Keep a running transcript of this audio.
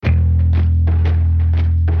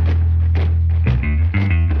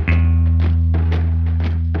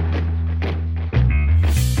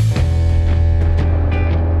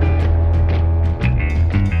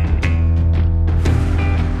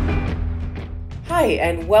Hi,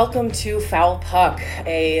 and welcome to Foul Puck,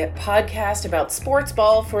 a podcast about sports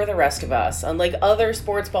ball for the rest of us. Unlike other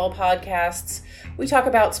sports ball podcasts, we talk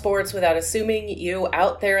about sports without assuming you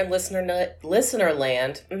out there in listener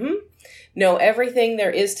land know everything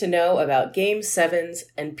there is to know about Game 7s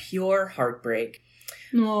and pure heartbreak.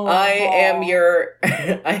 Aww. I am your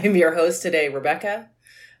today, today, Rebecca,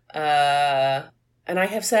 and I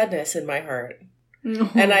have sadness in my heart.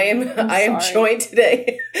 And I am joined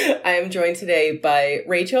today. I am joined today by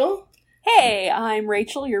Rachel. Hey, I'm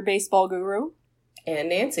Rachel, your baseball guru. And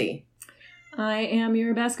Nancy. I am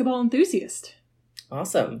your basketball enthusiast.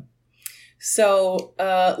 Awesome. So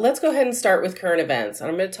let's go ahead and start with current events.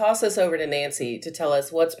 And I'm going to toss this over to Nancy to tell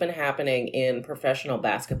us what's been happening in professional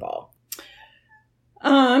basketball.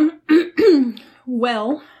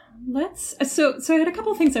 Well, so I had a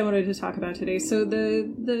couple things I wanted to talk about today. So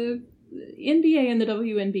the NBA and the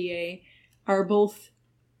WNBA are both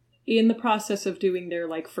in the process of doing their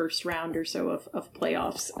first round or so of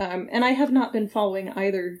playoffs. And I have not been following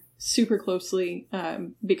either super closely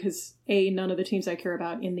because none of the teams I care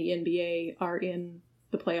about in the NBA are in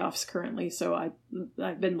the playoffs currently. So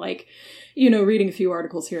I've been reading a few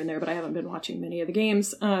articles here and there, but I haven't been watching many of the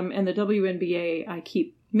games. And the WNBA I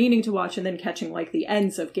keep meaning to watch and then catching the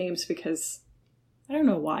ends of games because I don't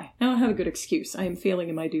know why. I don't have a good excuse. I am failing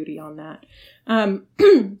in my duty on that.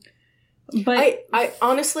 But I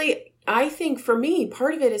honestly, I think for me,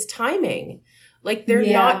 part of it is timing. They're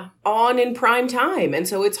not on in prime time. And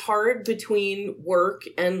so it's hard between work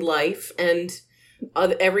and life and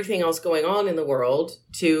everything else going on in the world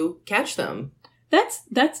to catch them.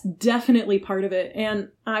 That's definitely part of it.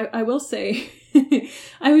 And I will say,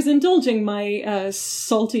 I was indulging my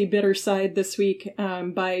salty, bitter side this week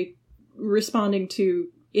by responding to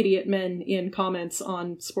idiot men in comments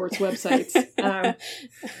on sports websites,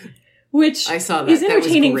 which I saw that. Is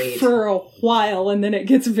entertaining for a while, and then it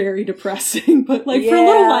gets very depressing. But for a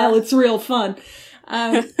little while, it's real fun.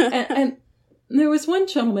 And there was one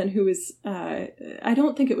gentleman who was, I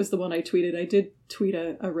don't think it was the one I tweeted. I did tweet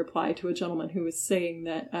a reply to a gentleman who was saying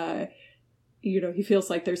that, he feels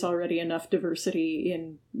like there's already enough diversity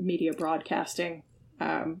in media broadcasting.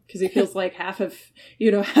 Because he feels like half of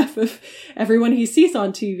everyone he sees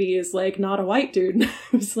on TV is not a white dude. And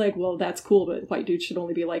I was well, that's cool, but white dudes should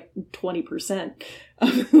only be 20%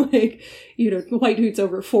 of white dudes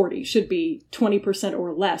over 40 should be 20%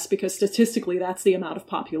 or less because statistically that's the amount of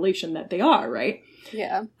population that they are, right?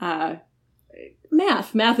 Yeah.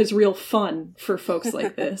 Math is real fun for folks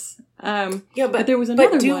like this. But there was another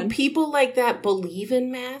one. But do people like that believe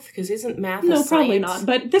in math? Because isn't math a No, science? Probably not.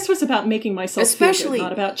 But this was about making myself feel good,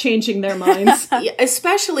 not about changing their minds.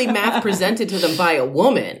 Especially math presented to them by a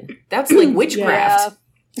woman. That's like witchcraft.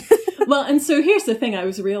 Well, and so here's the thing I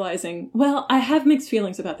was realizing. Well, I have mixed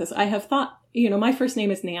feelings about this. I have thought, my first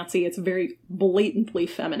name is Nancy. It's very blatantly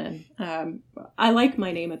feminine. I like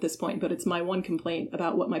my name at this point, but it's my one complaint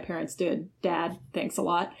about what my parents did. Dad, thanks a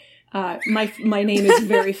lot. My name is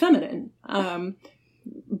very feminine.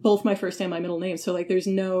 Both my first and my middle name. So there's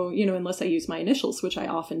no, unless I use my initials, which I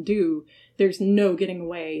often do, there's no getting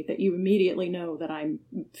away that you immediately know that I'm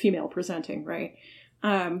female presenting, right?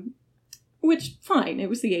 Which, fine, it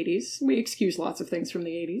was the 80s. We excuse lots of things from the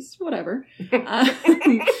 80s, whatever.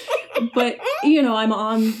 But, I'm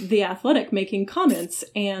on The Athletic making comments,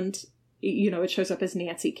 and, it shows up as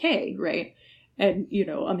Nancy K, right? And,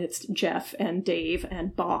 amidst Jeff and Dave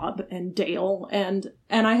and Bob and Dale. And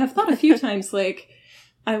I have thought a few times,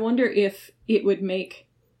 I wonder if it would make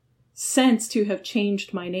sense to have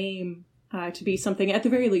changed my name to be something, at the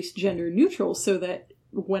very least, gender neutral, so that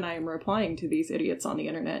when I am replying to these idiots on the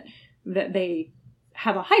internet, that they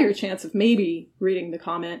have a higher chance of maybe reading the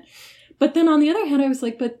comment. But then on the other hand, I was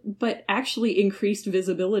but actually increased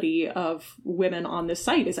visibility of women on this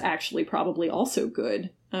site is actually probably also good.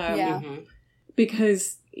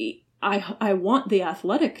 Because I want The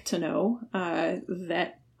Athletic to know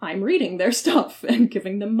that I'm reading their stuff and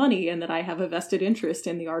giving them money and that I have a vested interest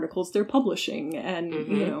in the articles they're publishing.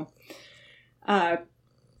 And,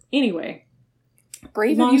 anyway.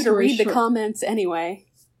 Brave of you to read the comments anyway.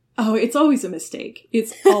 Oh, it's always a mistake.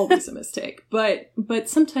 It's always a mistake. But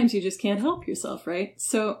sometimes you just can't help yourself, right?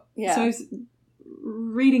 So I was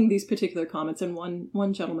reading these particular comments, and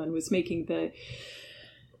one gentleman was making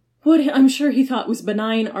what I'm sure he thought was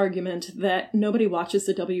benign argument that nobody watches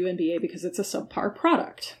the WNBA because it's a subpar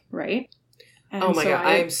product, right? And oh my God,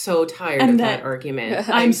 I am so tired of that argument.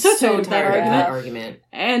 I'm so tired of that argument.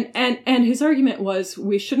 And his argument was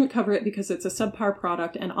we shouldn't cover it because it's a subpar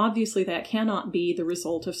product, and obviously that cannot be the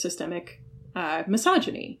result of systemic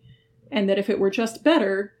misogyny. And that if it were just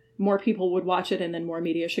better, more people would watch it and then more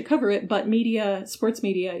media should cover it. But sports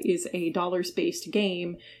media is a dollars-based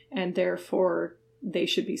game, and therefore they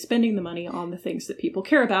should be spending the money on the things that people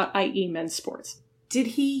care about, i.e. men's sports. Did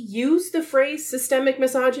he use the phrase systemic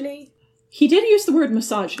misogyny? He did use the word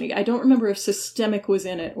misogyny. I don't remember if systemic was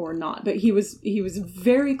in it or not, but he was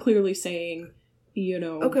very clearly saying,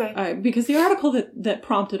 because the article that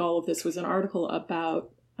prompted all of this was an article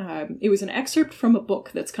about, it was an excerpt from a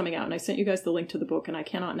book that's coming out, and I sent you guys the link to the book, and I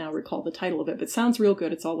cannot now recall the title of it, but it sounds real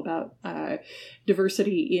good. It's all about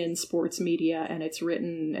diversity in sports media, and it's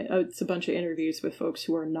a bunch of interviews with folks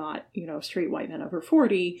who are not, straight white men over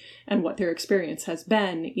 40, and what their experience has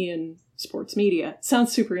been in sports media.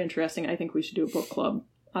 Sounds super interesting. I think we should do a book club.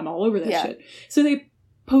 I'm all over that shit. So they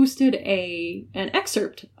posted an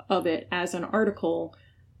excerpt of it as an article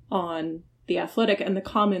on The Athletic, and the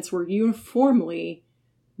comments were uniformly,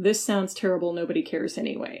 "This sounds terrible, nobody cares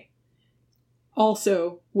anyway."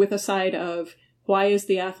 Also, with a side of, why is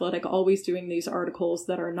The Athletic always doing these articles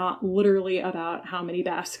that are not literally about how many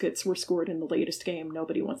baskets were scored in the latest game?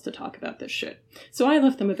 Nobody wants to talk about this shit. So I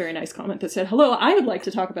left them a very nice comment that said, "Hello, I would like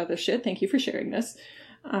to talk about this shit. Thank you for sharing this."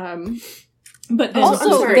 But then,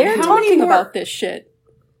 also, they're talking about this shit.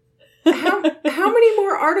 How many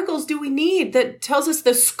more articles do we need that tells us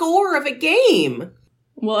the score of a game?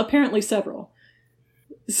 Well, apparently several.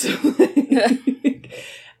 So,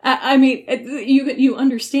 I mean, you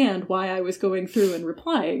understand why I was going through and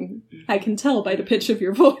replying. I can tell by the pitch of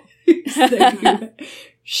your voice that you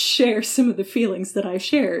share some of the feelings that I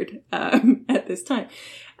shared at this time.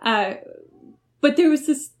 But there was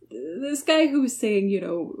this guy who was saying,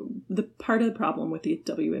 the part of the problem with the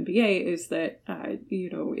WNBA is that,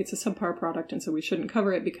 it's a subpar product, and so we shouldn't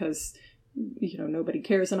cover it because, nobody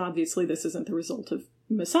cares. And obviously this isn't the result of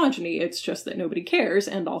misogyny. It's just that nobody cares,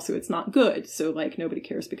 and also it's not good. So, nobody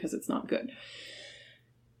cares because it's not good.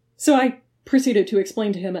 So I proceeded to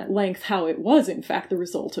explain to him at length how it was, in fact, the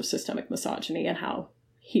result of systemic misogyny, and how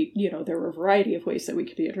there were a variety of ways that we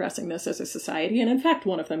could be addressing this as a society. And in fact,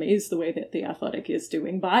 one of them is the way that The Athletic is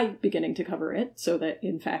doing by beginning to cover it, so that,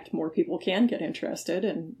 in fact, more people can get interested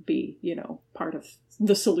and be, part of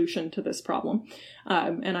the solution to this problem.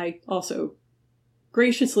 And I also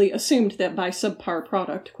graciously assumed that by subpar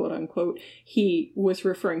product, quote unquote, he was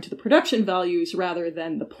referring to the production values rather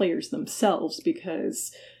than the players themselves,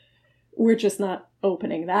 because we're just not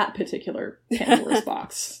opening that particular Pandora's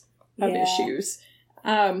box of issues.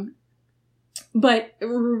 But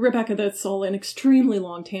Rebecca, that's all an extremely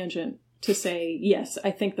long tangent to say, yes,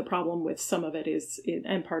 I think the problem with some of it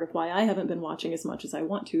and part of why I haven't been watching as much as I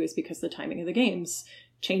want to, is because the timing of the games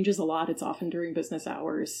changes a lot. It's often during business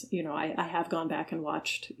hours. I have gone back and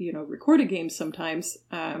watched, recorded games sometimes,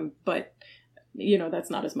 but, that's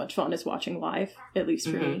not as much fun as watching live, at least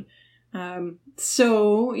for me.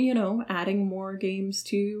 So, adding more games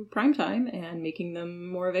to primetime and making them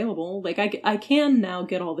more available. I can now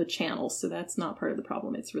get all the channels, so that's not part of the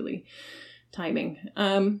problem. It's really timing.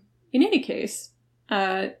 In any case,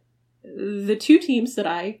 the two teams that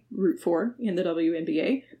I root for in the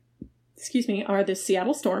WNBA, are the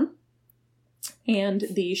Seattle Storm and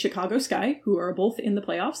the Chicago Sky, who are both in the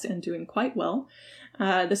playoffs and doing quite well.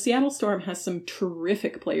 The Seattle Storm has some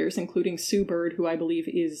terrific players, including Sue Bird, who I believe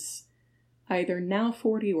is either now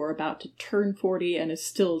 40 or about to turn 40 and is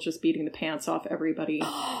still just beating the pants off everybody.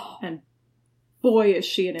 And boy, is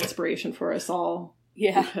she an inspiration for us all.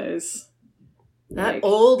 Yeah. Because that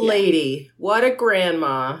old lady, what a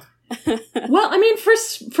grandma. Well, I mean,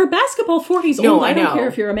 for basketball, 40's old. I don't care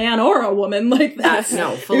if you're a man or a woman. That's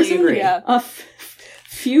no, fully agree. A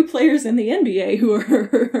few players in the NBA who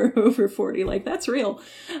are over 40. That's real.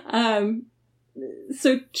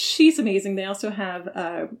 So she's amazing. They also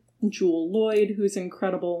have Jewel Lloyd, who's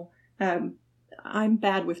incredible. I'm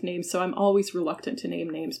bad with names, so I'm always reluctant to name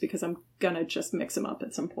names because I'm gonna just mix them up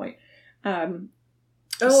at some point.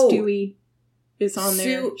 Stewie is on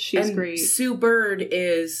there. She's great. Sue Bird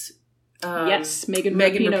is yes, Megan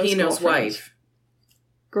Rapinoe's wife.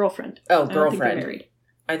 Girlfriend. Oh, girlfriend. I don't think they're married.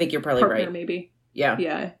 I think you're probably Partner, right. Maybe. Yeah.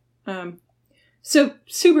 Yeah. So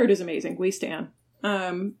Sue Bird is amazing. We stan.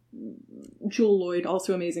 Jewel Lloyd,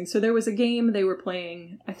 also amazing. So there was a game they were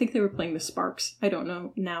playing. I think they were playing the Sparks. I don't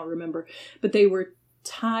know now, remember. But they were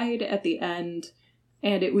tied at the end,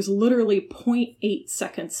 and it was literally 0.8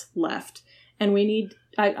 seconds left. And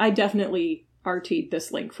I definitely RT'd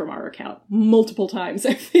this link from our account multiple times,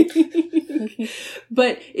 I think.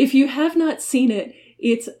 But if you have not seen it,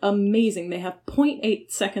 it's amazing. They have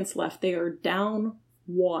 0.8 seconds left. They are down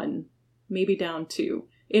 1, maybe down 2.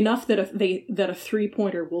 Enough that a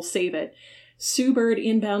 3-pointer will save it. Sue Bird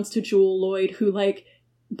inbounds to Jewel Lloyd, who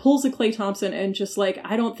pulls a Klay Thompson and just like,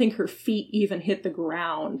 I don't think her feet even hit the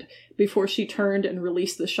ground before she turned and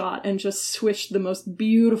released the shot and just swished the most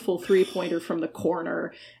beautiful 3-pointer from the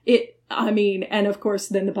corner. And of course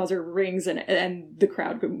then the buzzer rings and the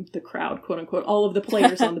crowd, quote unquote, all of the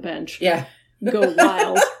players on the bench go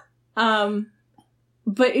wild.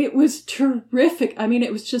 But it was terrific. I mean,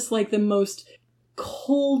 it was just like the most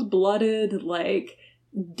cold-blooded, like,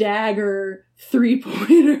 dagger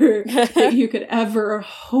 3-pointer that you could ever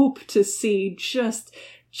hope to see, just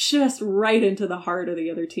right into the heart of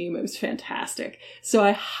the other team. It was fantastic. So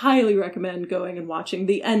I highly recommend going and watching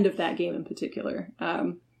the end of that game in particular.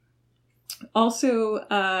 Also,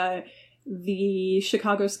 the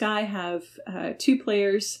Chicago Sky have 2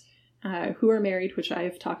 players who are married, which I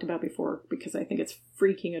have talked about before because I think it's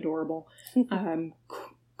freaking adorable.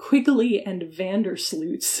 Quigley and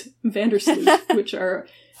Vandersloot, which are a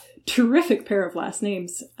terrific pair of last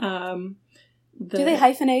names. Do they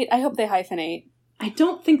hyphenate? I hope they hyphenate. I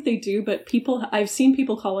don't think they do, but I've seen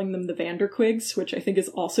people calling them the Vanderquigs, which I think is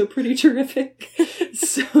also pretty terrific.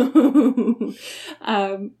 So,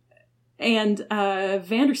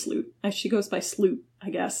 Vandersloot, she goes by Sloot, I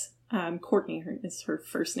guess. Courtney is her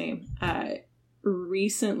first name.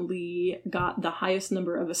 Recently got the highest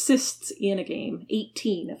number of assists in a game,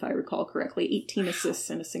 18 if I recall correctly, 18 assists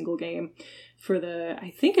in a single game for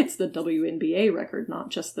I think it's the WNBA record, not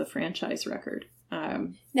just the franchise record.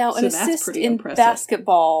 Now, an assist in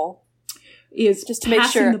basketball is just to make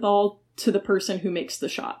sure the ball to the person who makes the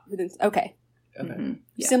shot. Okay. Mm-hmm.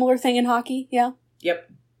 Yeah. Similar thing in hockey, yeah? Yep.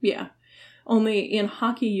 Yeah. Only in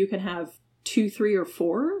hockey you can have 2, 3, or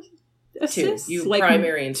 4 assists. 2.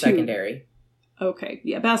 Primary and secondary. Okay,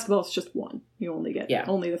 yeah, basketball is just 1. You only get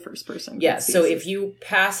only the first person. Yeah, so if you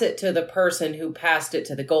pass it to the person who passed it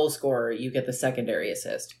to the goal scorer, you get the secondary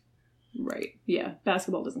assist. Right, yeah.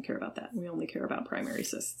 Basketball doesn't care about that. We only care about primary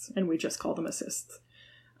assists, and we just call them assists.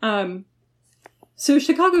 So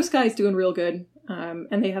Chicago Sky is doing real good,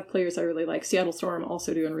 and they have players I really like. Seattle Storm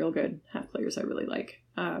also doing real good, have players I really like.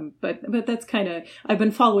 But that's kind of, I've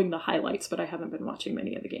been following the highlights, but I haven't been watching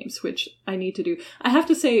many of the games, which I need to do. I have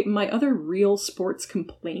to say, my other real sports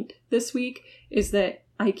complaint this week is that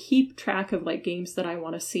I keep track of like games that I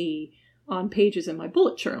want to see on pages in my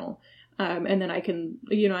bullet journal. And then I can,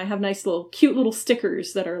 I have nice cute little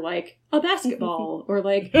stickers that are like a basketball or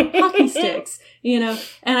like hockey sticks, and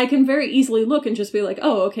I can very easily look and just be like,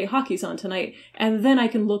 oh, okay, hockey's on tonight. And then I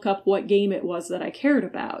can look up what game it was that I cared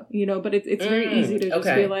about, but it's very easy to just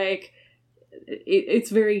be like,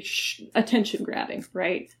 it's very attention grabbing,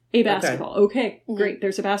 right? A basketball. Okay, great.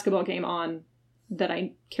 There's a basketball game on that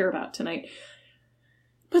I care about tonight.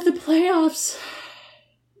 But the playoffs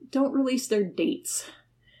don't release their dates.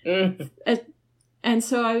 And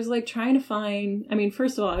so I was like trying to find,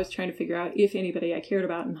 first of all, I was trying to figure out if anybody I cared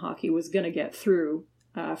about in hockey was going to get through,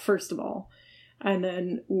 first of all. And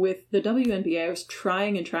then with the WNBA, I was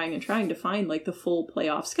trying to find like the full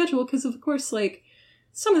playoff schedule. Cause of course, like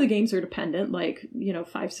some of the games are dependent, like,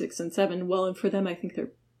 5, 6, and 7. Well, and for them, I think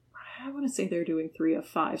I want to say they're doing 3 of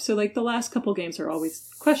 5. So like the last couple games are always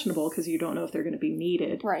questionable because you don't know if they're going to be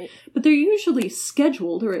needed. Right. But they're usually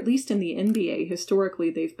scheduled, or at least in the NBA, historically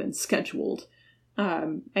they've been scheduled.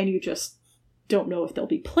 And you just don't know if they'll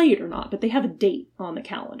be played or not. But they have a date on the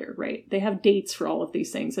calendar, right? They have dates for all of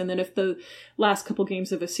these things. And then if the last couple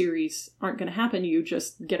games of a series aren't going to happen, you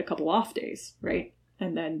just get a couple off days, right?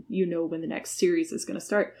 And then you know when the next series is going to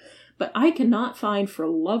start. But I cannot find for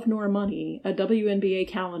love nor money a WNBA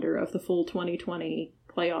calendar of the full 2020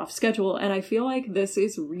 playoff schedule. And I feel like this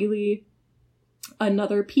is really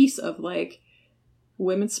another piece of like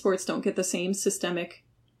women's sports don't get the same systemic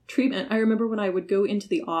treatment. I remember when I would go into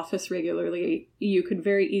the office regularly, you could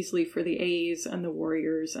very easily for the A's and the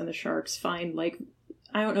Warriors and the Sharks find like,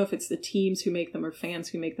 I don't know if it's the teams who make them or fans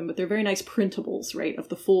who make them, but they're very nice printables, right, of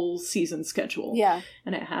the full season schedule. Yeah.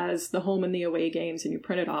 And it has the home and the away games, and you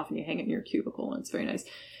print it off and you hang it in your cubicle, and it's very nice.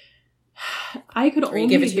 I could only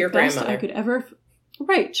give it to the your best grandmother. I could ever.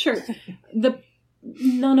 Right, sure.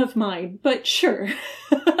 None of mine, but sure.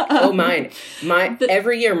 Mine.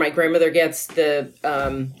 Every year, my grandmother gets the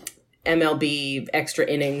MLB extra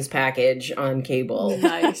innings package on cable.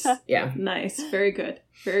 Nice. Yeah. Nice. Very good.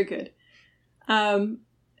 Very good.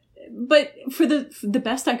 But for the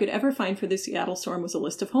best I could ever find for the Seattle Storm was a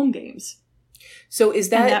list of home games. So is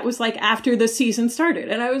that... And that was like after the season started.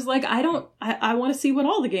 And I was like, I want to see what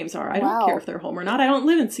all the games are. I don't care if they're home or not. I don't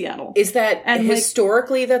live in Seattle. Is that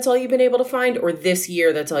historically that's all you've been able to find? Or this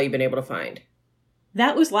year that's all you've been able to find?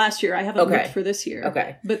 That was last year. I haven't looked for this year.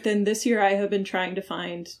 Okay. But then this year I have been trying to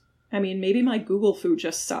find... maybe my Google food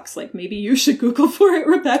just sucks. Like, maybe you should Google for it,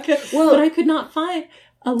 Rebecca. Well, but I could not find...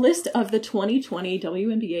 a list of the 2020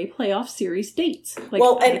 WNBA playoff series dates.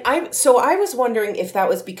 I was wondering if that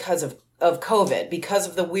was because of COVID, because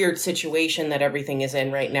of the weird situation that everything is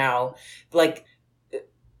in right now. Like,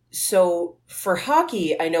 so for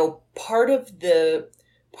hockey, I know part of the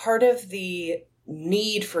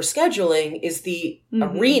need for scheduling is the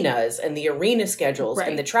arenas and the arena schedules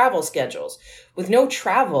and the travel schedules. With no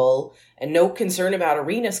travel and no concern about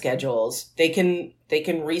arena schedules, they can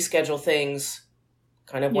reschedule things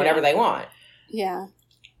kind of whenever they want. Yeah.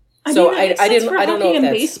 I don't know if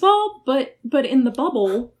that's baseball, but in the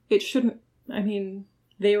bubble, it shouldn't. I mean,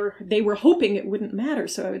 they were hoping it wouldn't matter,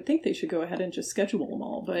 so I would think they should go ahead and just schedule them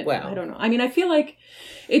all. But I don't know. I mean, I feel like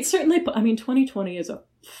it's certainly. I mean, 2020 is a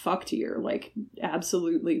fucked year, like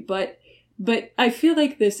absolutely. But I feel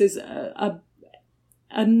like this is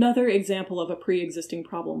another example of a pre-existing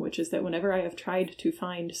problem, which is that whenever I have tried to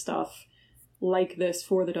find stuff like this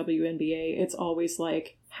for the WNBA, it's always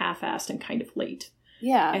like half-assed and kind of late.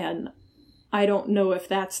 Yeah. And I don't know if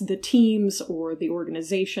that's the teams or the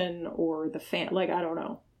organization or the fan. Like, I don't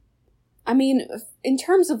know. I mean, in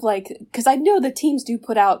terms of like, because I know the teams do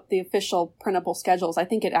put out the official printable schedules. I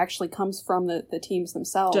think it actually comes from the teams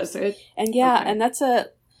themselves. Does it? And and that's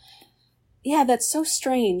so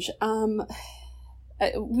strange.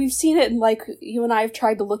 We've seen it in, like, you and I have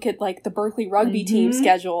tried to look at, like, the Berkeley rugby team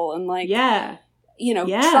schedule and, like,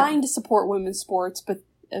 trying to support women's sports, but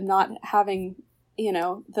not having, hate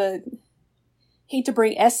to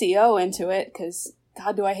bring SEO into it, because,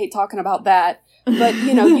 God, do I hate talking about that. But,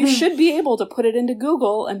 you should be able to put it into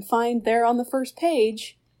Google and find there on the first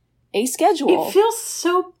page a schedule. It feels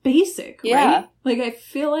so basic, right? Like, I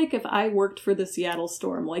feel like if I worked for the Seattle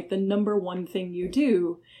Storm, like, the number one thing you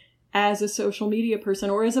do as a social media person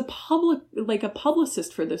or as a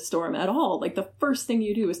publicist for the Storm at all, like, the first thing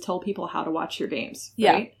you do is tell people how to watch your games,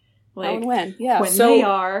 right? Like, when they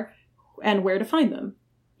are and where to find them.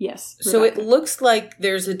 Yes. Rebecca. So it looks like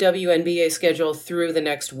there's a WNBA schedule through the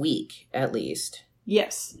next week, at least.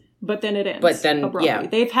 Yes. But then it ends. But then, abruptly.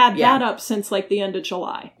 They've had that up since, like, the end of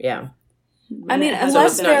July. Yeah. I mean,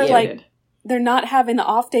 unless they're, like, they're not having the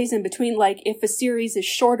off days in between. Like, if a series is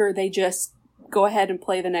shorter, they just go ahead and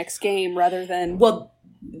play the next game rather than... Well,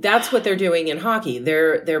 that's what they're doing in hockey.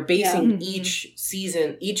 They're basing each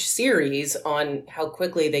series on how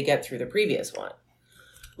quickly they get through the previous one.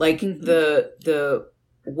 Like, the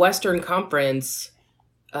Western Conference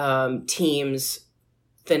teams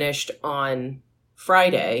finished on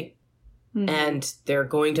Friday, and they're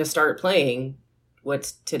going to start playing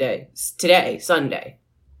what's today, Sunday.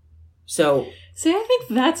 So, see, I think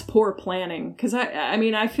that's poor planning, because I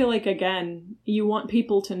mean, I feel like, again, you want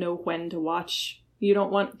people to know when to watch. You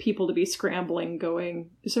don't want people to be scrambling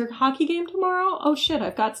going, is there a hockey game tomorrow? Oh shit,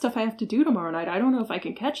 I've got stuff I have to do tomorrow night. I don't know if I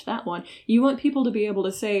can catch that one. You want people to be able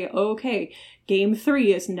to say, okay, game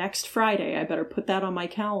 3 is next Friday. I better put that on my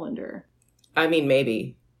calendar. I mean,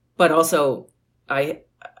 maybe. But also, I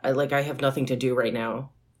have nothing to do right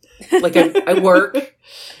now. Like, I work,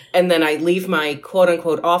 and then I leave my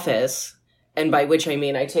quote-unquote office, and by which I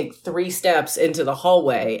mean I take 3 steps into the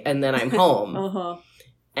hallway, and then I'm home.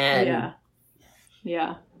 And...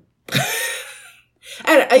 Yeah.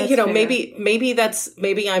 And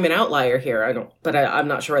maybe I'm an outlier here. I'm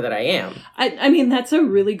not sure that I am. I mean, that's a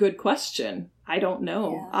really good question. I don't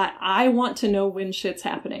know. Yeah. I want to know when shit's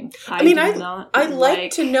happening. I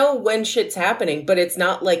like to know when shit's happening, but it's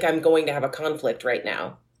not like I'm going to have a conflict right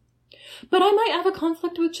now. But I might have a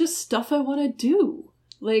conflict with just stuff I want to do.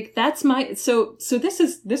 Like, that's my... So this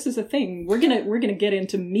is a thing. We're gonna get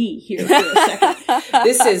into me here for a second.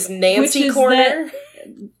 This is Nancy Corner.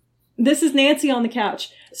 This is Nancy on the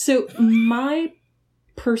couch. So my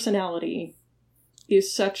personality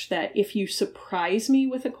is such that if you surprise me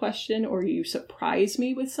with a question or you surprise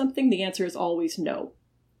me with something, the answer is always no.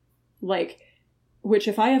 Like... Which,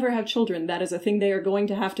 if I ever have children, that is a thing they are going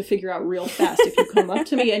to have to figure out real fast. If you come up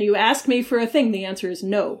to me and you ask me for a thing, the answer is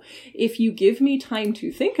no. If you give me time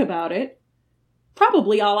to think about it,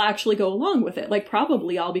 probably I'll actually go along with it. Like,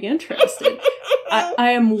 probably I'll be interested.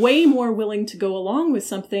 I am way more willing to go along with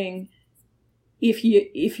something if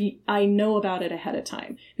I know about it ahead of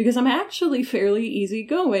time. Because I'm actually fairly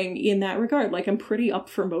easygoing in that regard. Like, I'm pretty up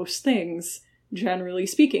for most things, generally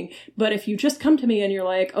speaking. But if you just come to me and you're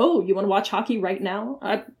like, oh, you want to watch hockey right now?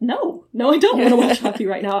 No, I don't want to watch hockey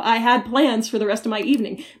right now. I had plans for the rest of my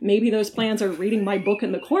evening. Maybe those plans are reading my book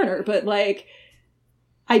in the corner, but, like,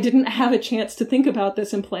 I didn't have a chance to think about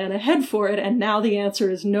this and plan ahead for it, and now the answer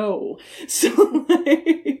is no. So,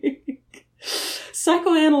 like,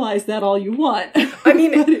 psychoanalyze that all you want. I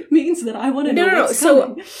mean... but it means that I want to know what's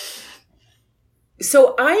coming.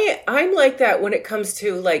 So I'm like that when it comes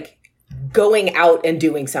to like going out and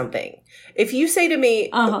doing something. If you say to me,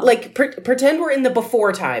 like, pretend we're in the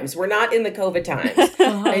before times, we're not in the COVID times,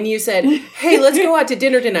 and you said, hey, let's go out to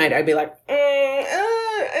dinner tonight, I'd be like,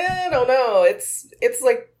 I don't know. It's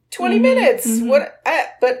like 20 minutes.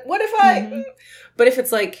 But what if I, but if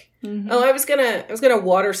it's like, oh, I was gonna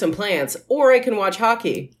water some plants, or I can watch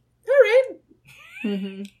hockey. All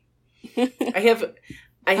right.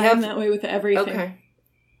 I'm that way with everything. Okay.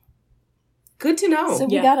 Good to know. So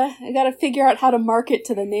I gotta figure out how to market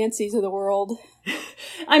to the Nancys of the world.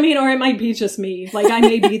 I mean, or it might be just me. Like, I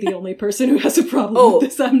may be the only person who has a problem with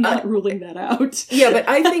this. I'm not ruling that out. Yeah, but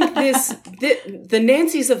I think the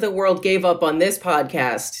Nancys of the world gave up on this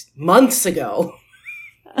podcast months ago.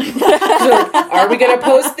 So, are we going to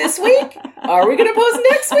post this week? Are we going to post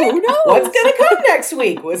next week? Who knows? What's going to come next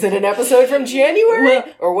week? Was it an episode from January?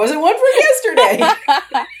 Or was it one from yesterday?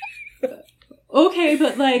 Okay,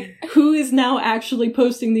 but like, who is now actually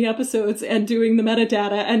posting the episodes and doing the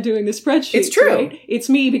metadata and doing the spreadsheets? It's true. Right? It's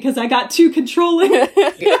me, because I got too controlling.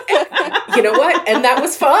 You know what? And that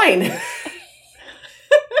was fine.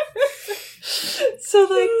 So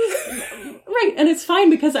like, right, and it's fine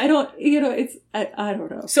because I don't, I don't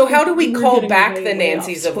know. So how do we call back the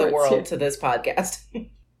Nancys of the world to this podcast?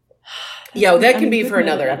 Yo, that can be for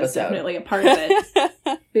another episode. Definitely a part of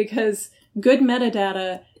it. Because good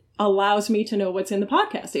metadata allows me to know what's in the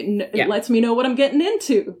podcast. It lets me know what I'm getting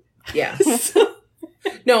into. Yeah.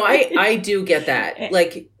 No, I do get that.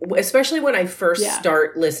 Like, especially when I first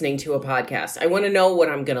start listening to a podcast, I want to know what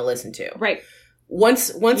I'm going to listen to. Right.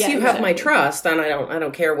 Once you have my trust, then I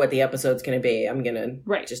don't care what the episode's going to be. I'm going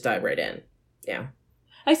to just dive right in. Yeah.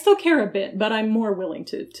 I still care a bit, but I'm more willing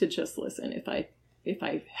to just listen if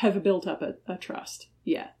I have built up a trust.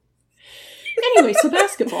 Yeah. Anyway, so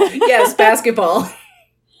basketball. Yes, basketball.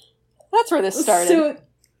 That's where this started. So,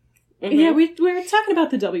 yeah, we were talking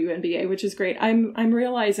about the WNBA, which is great. I'm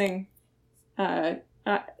realizing, I'm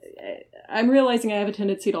realizing I have a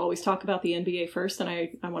tendency to always talk about the NBA first, and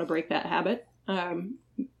I want to break that habit,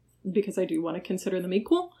 because I do want to consider them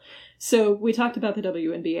equal. So we talked about the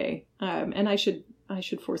WNBA, and I should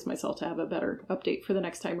force myself to have a better update for the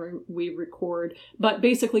next time we record. But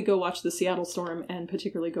basically, go watch the Seattle Storm, and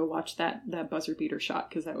particularly go watch that buzzer beater shot,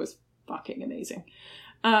 because that was fucking amazing.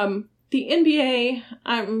 The NBA,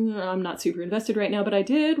 I'm not super invested right now, but I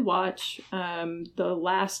did watch the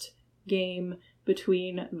last game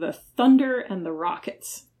between the Thunder and the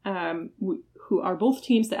Rockets, who are both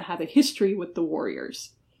teams that have a history with the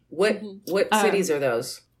Warriors. What cities are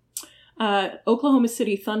those? Oklahoma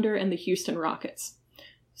City Thunder and the Houston Rockets.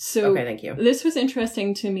 So okay, thank you. This was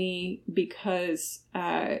interesting to me because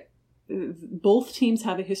both teams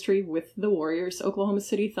have a history with the Warriors. Oklahoma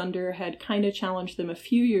City Thunder had kind of challenged them a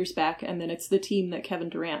few years back, and then it's the team that Kevin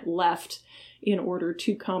Durant left in order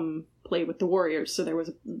to come play with the Warriors. So there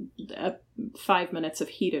was a 5 minutes of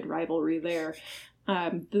heated rivalry there.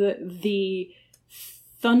 The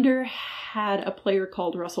Thunder had a player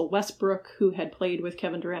called Russell Westbrook who had played with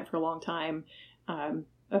Kevin Durant for a long time.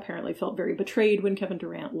 Apparently felt very betrayed when Kevin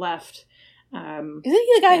Durant left. Isn't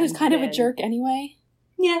he the guy who's kind of a jerk anyway?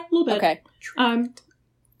 Yeah, a little bit. Okay.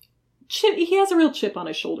 He has a real chip on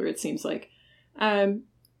his shoulder, it seems like. And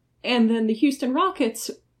then the Houston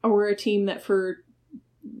Rockets were a team that for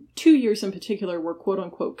 2 years in particular were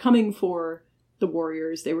quote-unquote coming for the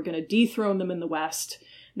Warriors. They were going to dethrone them in the West.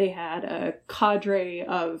 They had a cadre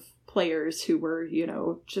of players who were,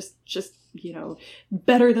 just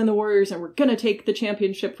better than the Warriors and were going to take the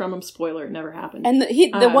championship from them. Spoiler, it never happened. And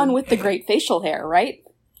the one with the great facial hair, right?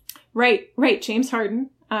 Right. James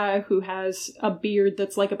Harden, who has a beard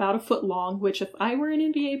that's like about a foot long, which if I were an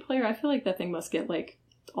NBA player, I feel like that thing must get like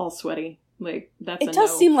all sweaty. Like that's it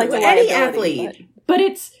does seem like any athlete. But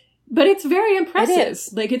it's very impressive. It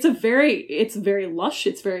is. Like it's very lush,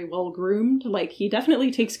 it's very well groomed. Like he definitely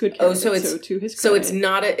takes good care of it. To his credit. So it's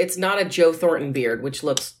not a Joe Thornton beard, which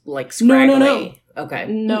looks like scraggly. No. Okay.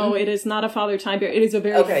 No, It is not a Father Time beard. It is a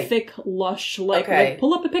very thick, lush, like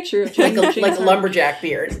pull up a picture of James, like a lumberjack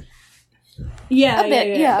beard. Yeah, a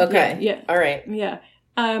bit, yeah. Okay. Yeah. All right. Yeah.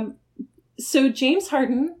 So James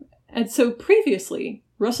Harden, and so previously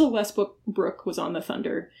Russell Westbrook was on the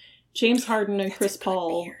Thunder. James Harden and Chris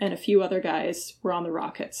Paul and a few other guys were on the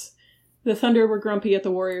Rockets. The Thunder were grumpy at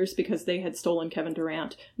the Warriors because they had stolen Kevin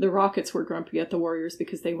Durant. The Rockets were grumpy at the Warriors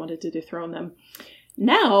because they wanted to dethrone them.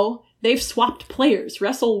 Now they've swapped players.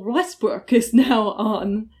 Russell Westbrook is now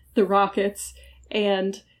on the Rockets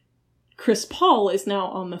and Chris Paul is now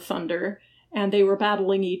on the Thunder, and they were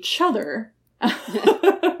battling each other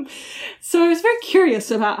So I was very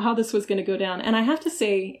curious about how this was going to go down. And I have to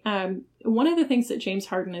say, one of the things that James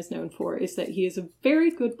Harden is known for is that he is a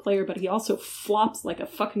very good player, but he also flops like a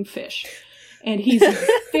fucking fish. And he's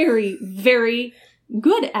very, very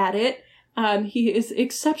good at it. He is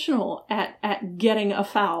exceptional at getting a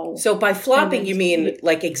foul. So by flopping, you mean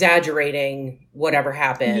like exaggerating whatever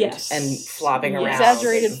happened and flopping around.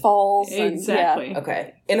 Exaggerated falls. Exactly. And,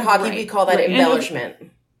 Okay. In hockey, we call that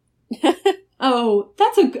embellishment. Oh,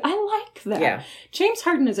 I like that. Yeah. James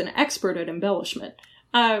Harden is an expert at embellishment.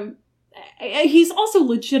 He's also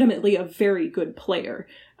legitimately a very good player.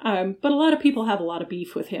 But a lot of people have a lot of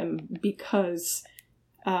beef with him because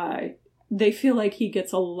they feel like he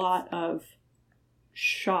gets a lot of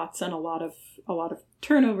shots and a lot of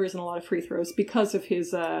turnovers and a lot of free throws because of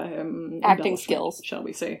his acting skills, shall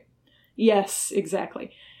we say. Yes,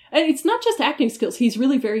 exactly. And it's not just acting skills. He's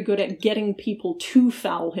really very good at getting people to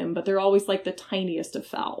foul him, but they're always like the tiniest of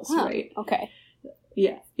fouls, right? Okay.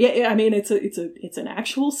 Yeah. I mean, it's an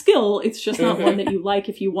actual skill. It's just not one that you like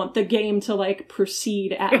if you want the game to like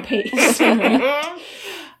proceed at pace. Right?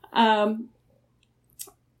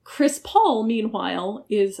 Chris Paul, meanwhile,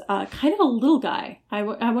 is kind of a little guy. I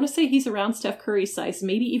want to say he's around Steph Curry's size,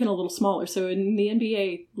 maybe even a little smaller. So in the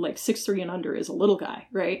NBA, like 6'3" and under is a little guy,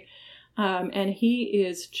 right? And he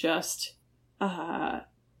is just,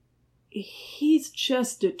 he's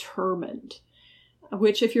just determined,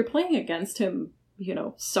 which if you're playing against him,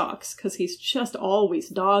 sucks because he's just always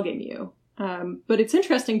dogging you. But it's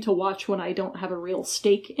interesting to watch when I don't have a real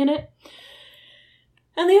stake in it.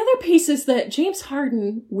 And the other piece is that James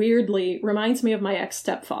Harden, weirdly, reminds me of my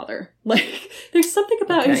ex-stepfather. Like, there's something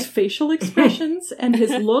about his facial expressions and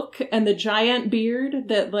his look and the giant beard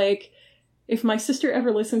that, like, if my sister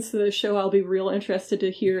ever listens to this show, I'll be real interested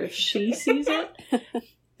to hear if she sees it.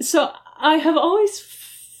 So I have always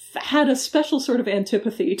had a special sort of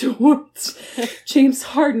antipathy towards James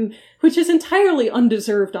Harden, which is entirely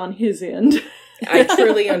undeserved on his end. I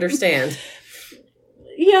truly understand.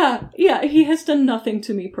 Yeah, he has done nothing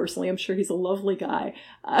to me personally. I'm sure he's a lovely guy.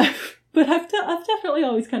 But I've definitely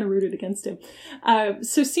always kind of rooted against him.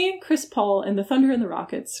 So seeing Chris Paul and the Thunder and the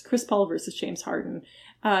Rockets, Chris Paul versus James Harden,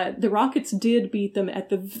 the Rockets did beat them at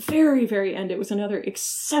the very, very end. It was another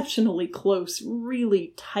exceptionally close,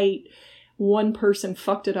 really tight. One person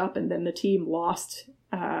fucked it up and then the team lost.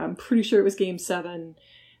 I'm pretty sure it was Game 7.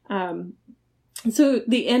 So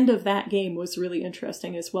the end of that game was really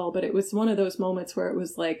interesting as well, but it was one of those moments where it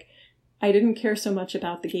was like, I didn't care so much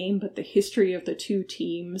about the game, but the history of the two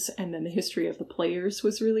teams and then the history of the players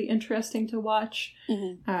was really interesting to watch.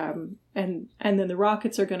 Mm-hmm. And then the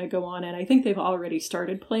Rockets are going to go on, and I think they've already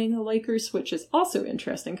started playing the Lakers, which is also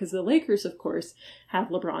interesting because the Lakers, of course, have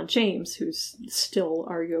LeBron James, who's still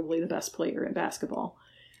arguably the best player in basketball.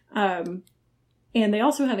 And they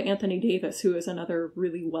also have Anthony Davis, who is another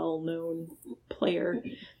really well-known player.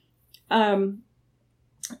 And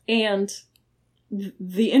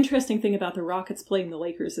the interesting thing about the Rockets playing the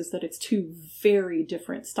Lakers is that it's two very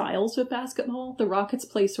different styles of basketball. The Rockets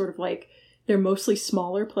play sort of like, they're mostly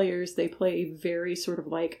smaller players. They play very sort of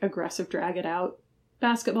like aggressive drag it out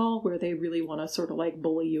basketball where they really want to sort of like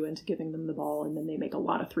bully you into giving them the ball, and then they make a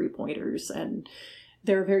lot of 3-pointers, and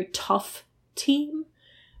they're a very tough team.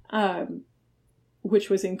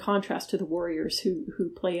 Which was in contrast to the Warriors who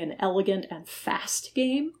play an elegant and fast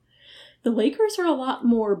game. The Lakers are a lot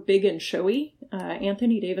more big and showy.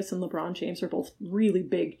 Anthony Davis and LeBron James are both really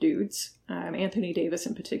big dudes. Anthony Davis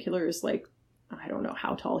in particular is like, I don't know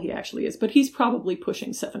how tall he actually is, but he's probably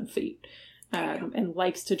pushing 7 feet. And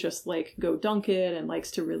likes to just like go dunk it and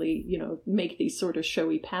likes to really, make these sort of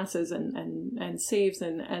showy passes and saves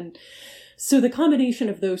and so the combination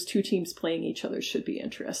of those two teams playing each other should be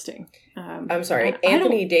interesting. I'm sorry.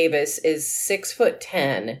 Anthony Davis is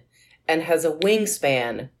 6'10" and has a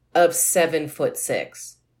wingspan of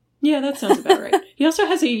 7'6". Yeah, that sounds about right. He also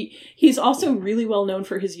has he's also really well known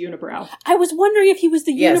for his unibrow. I was wondering if he was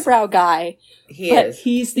the unibrow guy. He is.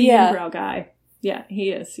 He's the unibrow guy. Yeah, he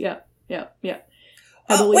is. Yeah.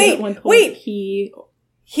 I believe at one point he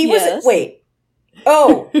was, wait.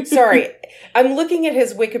 Oh, sorry. I'm looking at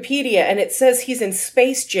his Wikipedia and it says he's in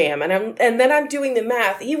Space Jam, and then I'm doing the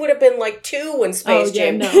math. He would have been like 2 when Space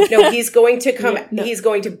Jam. No, he's going to come. He's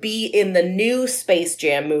going to be in the new Space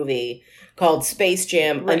Jam movie called Space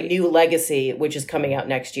Jam: A New Legacy, which is coming out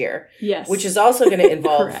next year. Yes, which is also going to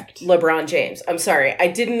involve LeBron James. I'm sorry, I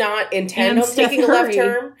did not intend on taking a left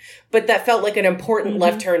turn, but that felt like an important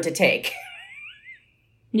left turn to take.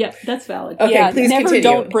 Yeah, that's valid. Okay, please never continue.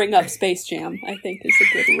 Don't bring up Space Jam, I think is a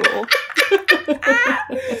good rule.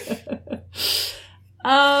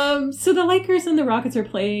 So the Lakers and the Rockets are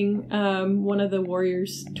playing. One of the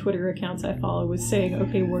Warriors Twitter accounts I follow was saying,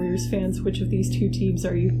 okay, Warriors fans, which of these two teams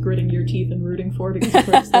are you gritting your teeth and rooting for? Because of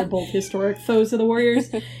course they're both historic foes of the Warriors.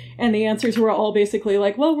 And the answers were all basically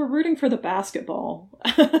like, well, we're rooting for the basketball.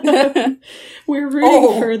 We're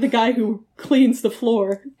rooting for the guy who cleans the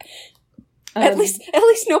floor. At least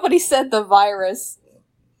nobody said the virus.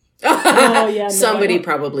 Oh yeah, somebody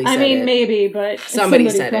probably said it. I mean, maybe, but somebody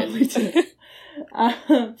said it.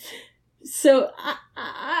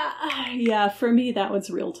 Yeah, for me that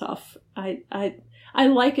one's real tough. I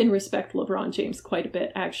like and respect LeBron James quite a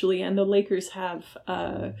bit, actually, and the Lakers have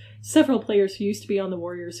several players who used to be on the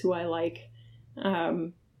Warriors who I like,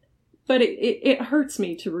 but it hurts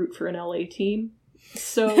me to root for an LA team,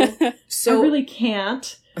 so I really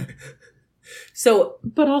can't. So,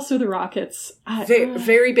 but also the Rockets.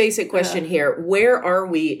 Very basic question here: where are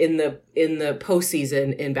we in the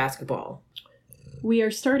postseason in basketball? We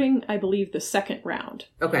are starting, I believe, the second round.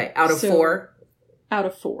 Okay, out of 4? Out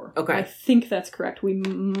of 4. Okay. I think that's correct. We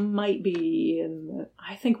might be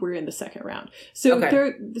I think we're in the second round. So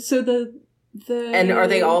the And are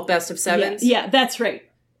they all best of 7s? Yeah, that's right.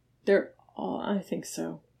 They're all, I think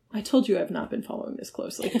so. I told you I've not been following this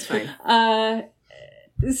closely. It's fine.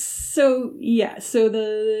 So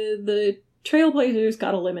the Trailblazers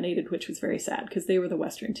got eliminated, which was very sad because they were the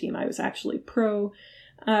Western team. I was actually pro.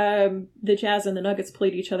 The Jazz and the Nuggets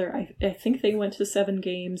played each other. I think they went to 7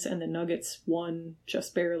 games and the Nuggets won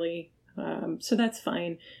just barely. So that's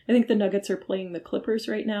fine. I think the Nuggets are playing the Clippers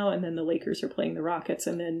right now, and then the Lakers are playing the Rockets.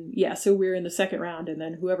 And then, so we're in the second round, and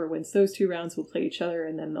then whoever wins those 2 rounds will play each other,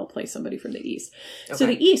 and then they'll play somebody from the East. Okay. So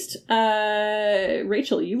the East,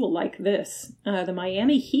 Rachel, you will like this. The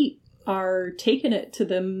Miami Heat are taking it to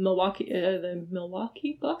the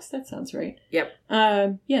Milwaukee Bucks. That sounds right. Yep.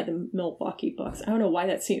 The Milwaukee Bucks. I don't know why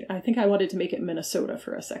that seemed. I think I wanted to make it Minnesota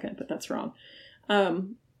for a second, but that's wrong.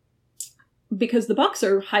 Because the Bucks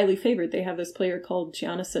are highly favored. They have this player called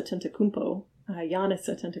Giannis Antetokounmpo,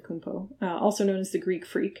 also known as the Greek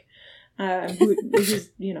Freak, who's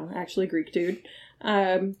actually a Greek dude,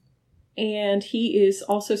 and he is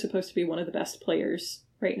also supposed to be one of the best players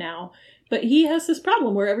right now. But he has this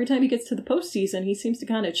problem where every time he gets to the postseason, he seems to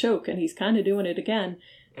kind of choke, and he's kind of doing it again.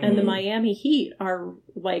 Mm-hmm. And the Miami Heat are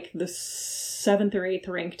like the 7th or 8th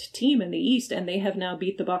ranked team in the East, and they have now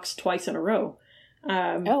beat the Bucks twice in a row.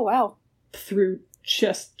 Oh, wow. Through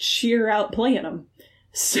just sheer outplaying them.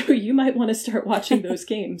 So you might want to start watching those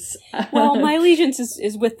games. Well, my allegiance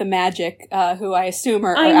is with the Magic, who I assume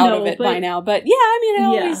are out of it by now. But yeah, I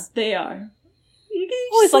mean, they are. You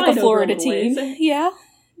always like a Florida team. Yeah.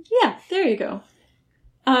 Yeah, there you go.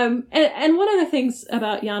 And one of the things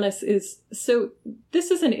about Giannis is, so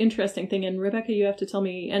this is an interesting thing, and Rebecca, you have to tell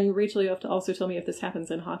me, and Rachel, you have to also tell me if this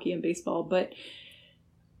happens in hockey and baseball, but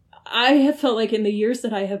I have felt like in the years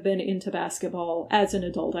that I have been into basketball as an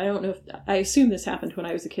adult, I don't know I assume this happened when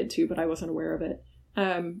I was a kid too, but I wasn't aware of it.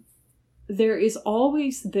 There is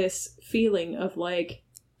always this feeling of like,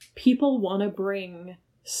 people want to bring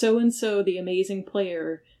so-and-so, the amazing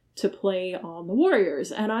player, to play on the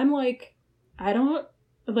Warriors. And I'm like,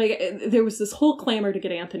 there was this whole clamor to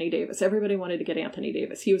get Anthony Davis. Everybody wanted to get Anthony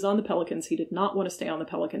Davis. He was on the Pelicans. He did not want to stay on the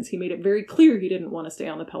Pelicans. He made it very clear he didn't want to stay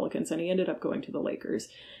on the Pelicans, and he ended up going to the Lakers.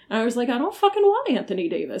 And I was like, I don't fucking want Anthony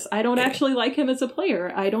Davis. I don't actually like him as a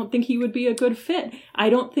player. I don't think he would be a good fit. I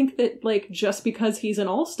don't think that, like, just because he's an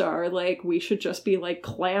all-star, like, we should just be, like,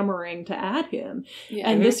 clamoring to add him. Yeah.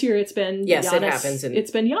 And this year it's been Giannis. It happens.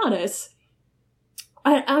 It's been Giannis.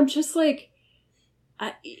 I'm just like,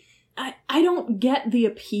 I don't get the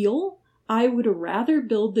appeal. I would rather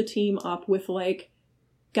build the team up with, like,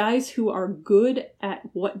 guys who are good at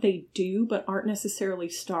what they do but aren't necessarily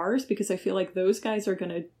stars, because I feel like those guys are going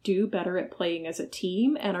to do better at playing as a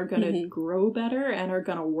team and are going to grow better and are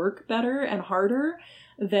going to work better and harder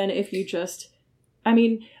than if you just... I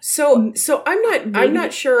mean... So I'm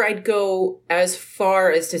not sure I'd go as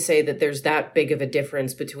far as to say that there's that big of a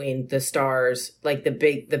difference between the stars, like the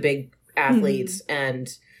big athletes, and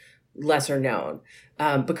lesser known,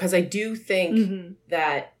 because I do think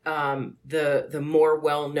that the more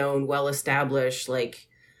well-known, well-established, like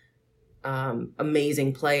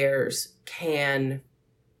amazing players can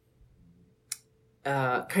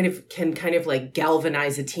kind of like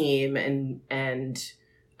galvanize a team and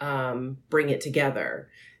bring it together.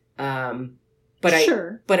 But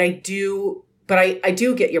I do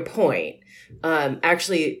get your point.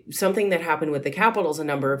 Actually, something that happened with the Capitals a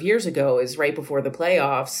number of years ago is right before the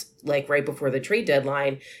playoffs, like right before the trade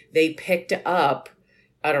deadline, they picked up,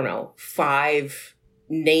 5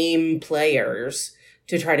 name players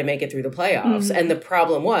to try to make it through the playoffs. Mm-hmm. And the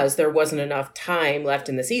problem was there wasn't enough time left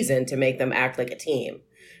in the season to make them act like a team.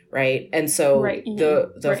 Right. And so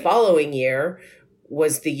the following year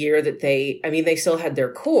was the year that they still had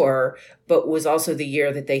their core, but was also the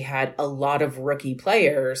year that they had a lot of rookie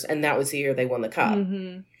players. And that was the year they won the cup.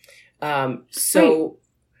 Mm-hmm.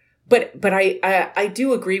 But I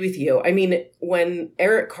do agree with you. I mean, when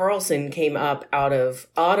Erik Karlsson came up out of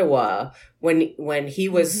Ottawa, when he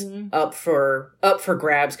was up for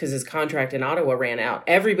grabs because his contract in Ottawa ran out,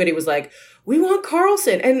 everybody was like, "We want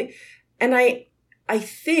Karlsson," and I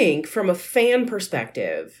think from a fan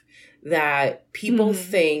perspective that people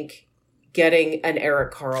think getting an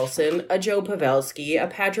Erik Karlsson, a Joe Pavelski, a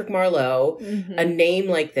Patrick Marleau, a name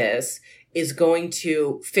like this is going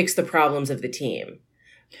to fix the problems of the team.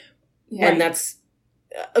 Yeah. And that's,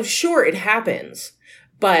 sure, it happens,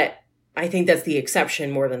 but I think that's the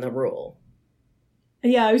exception more than the rule.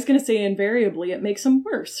 Yeah, I was going to say invariably it makes them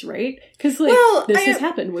worse, right? Because this has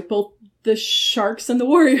happened with both the Sharks and the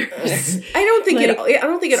Warriors. I don't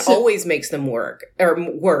think it always makes them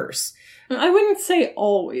worse. I wouldn't say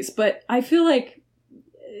always, but I feel like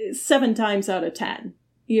 7 times out of 10,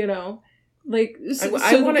 you know? Like,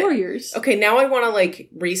 the Warriors. Okay, now I want to,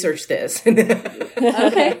 research this.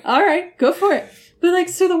 Okay, all right, go for it. But,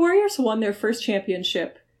 so the Warriors won their first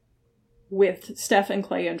championship with Steph and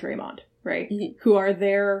Clay and Draymond, right? Mm-hmm. Who are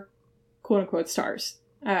their quote-unquote stars.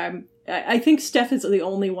 I think Steph is the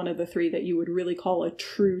only one of the 3 that you would really call a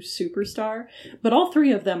true superstar. But all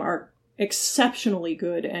 3 of them are exceptionally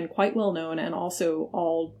good and quite well known, and also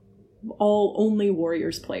all only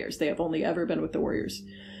Warriors players. They have only ever been with the Warriors.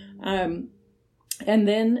 And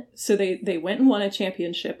then, so they went and won a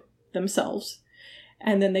championship themselves.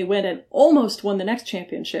 And then they went and almost won the next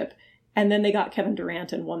championship. And then they got Kevin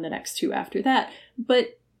Durant and won the next 2 after that.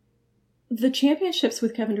 But the championships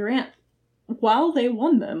with Kevin Durant, while they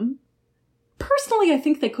won them, personally, I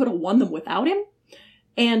think they could have won them without him.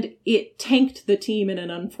 And it tanked the team in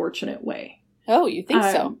an unfortunate way. Oh, you think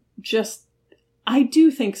so? I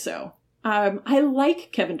do think so. I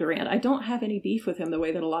like Kevin Durant. I don't have any beef with him the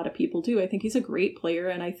way that a lot of people do. I think he's a great player,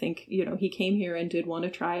 and I think, he came here and did want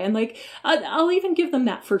to try. And, I'll even give them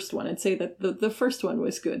that first one and say that the first one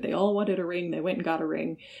was good. They all wanted a ring. They went and got a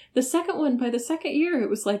ring. The second one, by the second year, it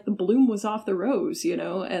was like the bloom was off the rose,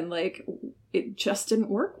 and, it just didn't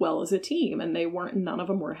work well as a team. And none of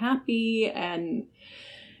them were happy, and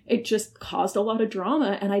it just caused a lot of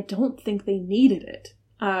drama, and I don't think they needed it.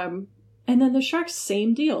 And then the Sharks,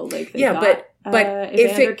 same deal. They got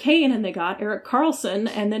Evander Kane, and they got Erik Karlsson,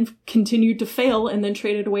 and then continued to fail, and then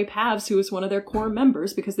traded away Pavs, who was one of their core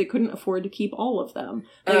members, because they couldn't afford to keep all of them.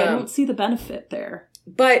 I don't see the benefit there.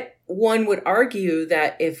 But one would argue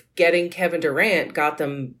that if getting Kevin Durant got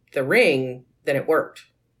them the ring, then it worked.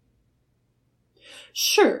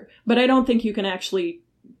 Sure, but I don't think you can actually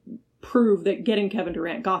prove that getting Kevin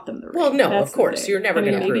Durant got them the ring. Well, no, of course. You're never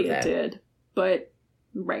going to prove that. Maybe it did, but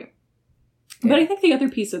right. Yeah. But I think the other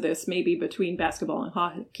piece of this, maybe between basketball and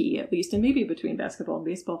hockey at least, and maybe between basketball and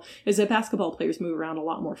baseball, is that basketball players move around a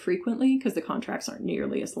lot more frequently because the contracts aren't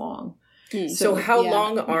nearly as long. So how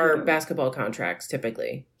long are basketball contracts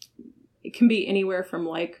typically? It can be anywhere from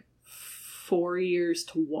 4 years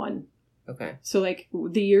to 1. Okay. So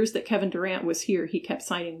the years that Kevin Durant was here, he kept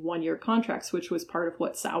signing 1-year contracts, which was part of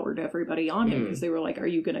what soured everybody on him, because they were like, are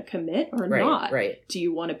you going to commit or not? Right. Do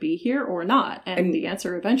you want to be here or not? And the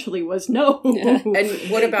answer eventually was no. And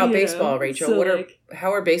what about baseball, Rachel? So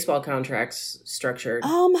how are baseball contracts structured?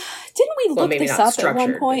 Didn't we look this up at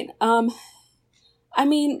one point? I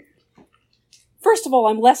mean, first of all,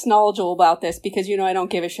 I'm less knowledgeable about this because, I don't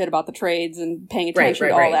give a shit about the trades and paying attention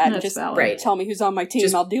to all that. That's just valid. Tell me who's on my team,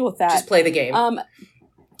 I'll deal with that. Just play the game.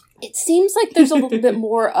 It seems like there's a little bit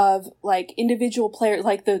more of, individual players,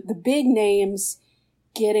 the big names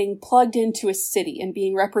getting plugged into a city and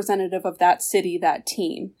being representative of that city, that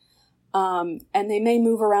team. And they may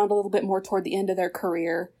move around a little bit more toward the end of their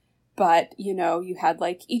career. But, you had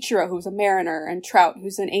Ichiro, who's a Mariner, and Trout,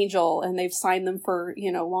 who's an Angel, and they've signed them for,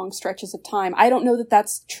 long stretches of time. I don't know that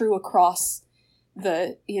that's true across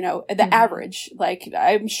the average.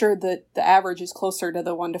 I'm sure that the average is closer to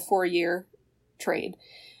the 1 to 4 year trade.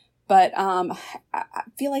 But I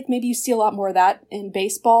feel like maybe you see a lot more of that in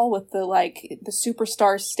baseball with the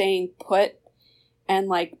superstars staying put and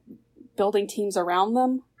building teams around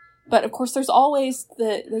them. But of course, there's also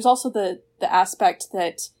the aspect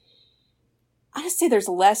that I just say there's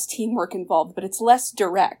less teamwork involved, but it's less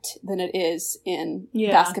direct than it is in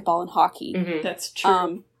basketball and hockey. Mm-hmm. That's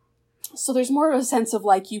true. So there's more of a sense of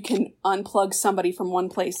you can unplug somebody from one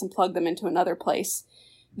place and plug them into another place.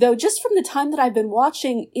 Though just from the time that I've been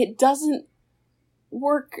watching, it doesn't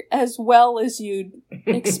work as well as you'd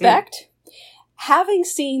expect. Having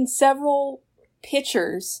seen several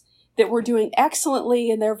pitchers that were doing excellently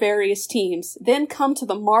in their various teams, then come to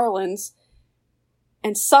the Marlins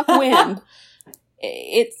and suck wind,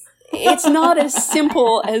 it's not as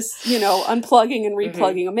simple as, unplugging and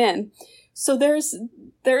replugging them in. So there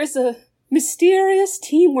is a mysterious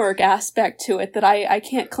teamwork aspect to it that I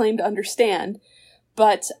can't claim to understand.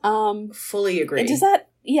 But fully agree. Does that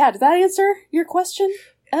answer your question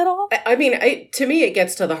at all? I mean, to me, it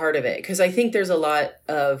gets to the heart of it, because I think there's a lot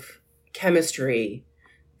of chemistry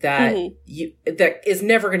that that is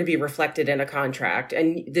never going to be reflected in a contract,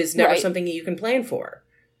 and there's never something you can plan for.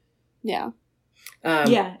 Yeah.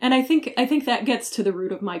 And I think that gets to the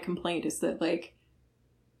root of my complaint, is that, like,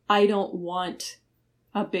 I don't want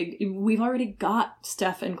we've already got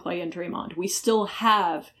Steph and Clay and Draymond. We still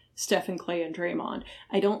have Steph and Clay and Draymond.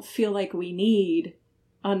 I don't feel like we need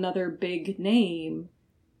another big name.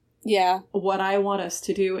 Yeah. What I want us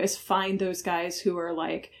to do is find those guys who are,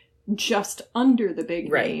 like, just under the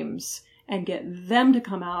big names and get them to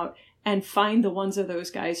come out and find the ones of those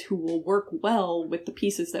guys who will work well with the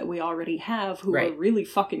pieces that we already have, who are really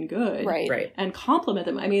fucking good. Right. And complement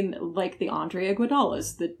them. I mean, like the Andre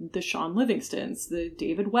Iguodala's, the Sean Livingstons, the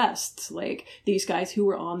David Wests, like these guys who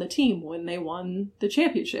were on the team when they won the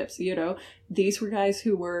championships, These were guys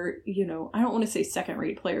who were, I don't want to say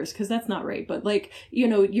second-rate players, because that's not right, but, like,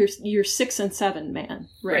 your 6 and 7 man,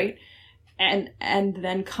 right? And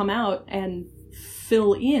then come out and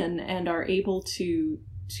fill in and are able to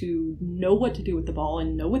know what to do with the ball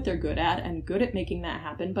and know what they're good at and good at making that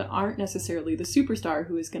happen, but aren't necessarily the superstar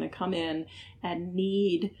who is going to come in and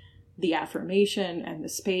need the affirmation and the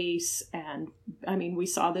space. And I mean, we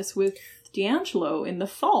saw this with D'Angelo in the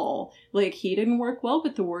fall. Like, he didn't work well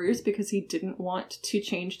with the Warriors because he didn't want to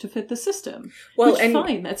change to fit the system. Well, which,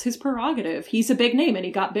 fine, that's his prerogative. He's a big name and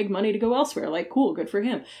he got big money to go elsewhere. Like, cool, good for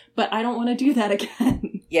him. But I don't want to do that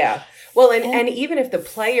again. Yeah. Well, and even if the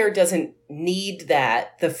player doesn't need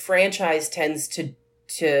that, the franchise tends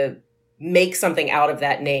to make something out of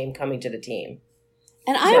that name coming to the team.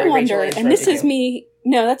 And I wonder, and this is me,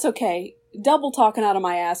 no, that's okay, double talking out of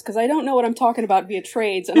my ass, because I don't know what I'm talking about via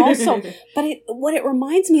trades. And also, but what it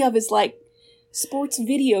reminds me of is, like, sports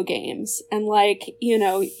video games. And, like, you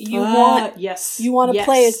want to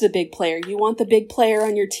play as the big player. You want the big player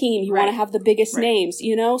on your team. You want to have the biggest names,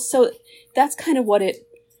 So that's kind of what it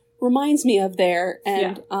reminds me of there.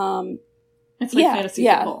 And it's like fantasy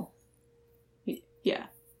football. Yeah.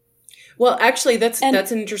 Well, actually, that's an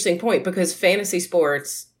interesting point, because fantasy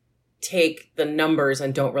sports take the numbers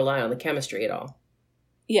and don't rely on the chemistry at all.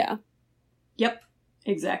 Yeah. Yep.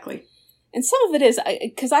 Exactly. And some of it is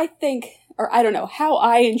because I think, or I don't know, how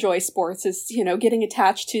I enjoy sports is, getting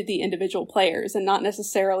attached to the individual players and not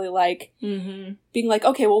necessarily like being like,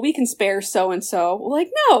 okay, well, we can spare so-and-so. Like,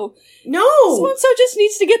 no. So-and-so just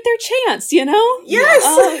needs to get their chance, Yes.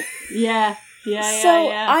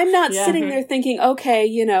 So I'm not sitting there thinking, okay,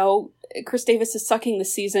 Chris Davis is sucking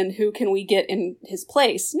this season. Who can we get in his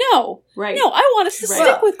place? No. Right. No, I want us to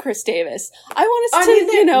stick with Chris Davis. I want us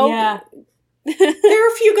to, there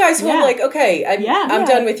are a few guys who are like, okay, I'm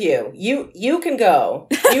done with you. You can go.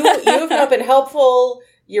 You have not been helpful.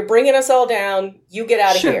 You're bringing us all down. You get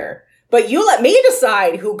out of here. But you let me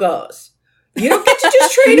decide who goes. You don't get to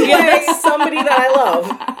just trade away somebody that I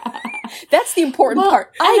love. That's the important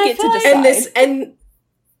part. I get to decide.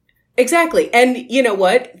 Exactly. And you know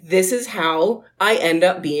what? This is how I end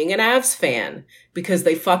up being an Avs fan, because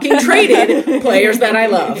they fucking traded players that I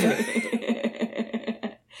love.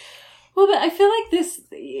 Well, but I feel like this,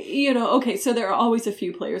 okay, so there are always a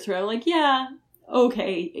few players who are like, yeah,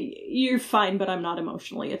 okay, you're fine, but I'm not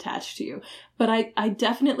emotionally attached to you. But I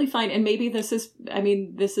definitely find, and maybe this is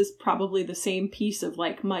probably the same piece of,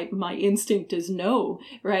 like, my instinct is no,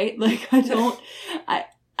 right? Like, I don't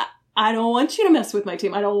want you to mess with my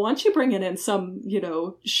team. I don't want you bringing in some,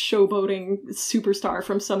 showboating superstar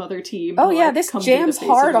from some other team. Oh, yeah, this jams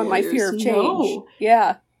hard on my fear of change. No.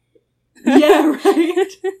 Yeah. Yeah, right?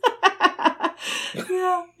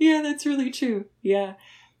 yeah, that's really true. Yeah.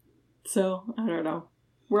 So, I don't know.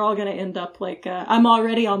 We're all going to end up like, I'm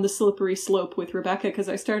already on the slippery slope with Rebecca because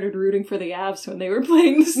I started rooting for the Avs when they were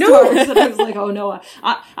playing the Stars. And I was like, oh no,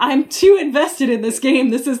 I'm too invested in this game.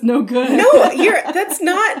 This is no good. No, that's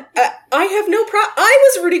not, I have no problem.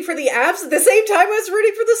 I was rooting for the Avs at the same time I was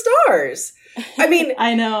rooting for the Stars. I mean.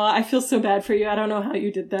 I know. I feel so bad for you. I don't know how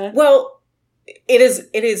you did that. Well, it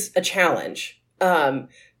is a challenge. But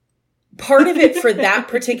part of it for that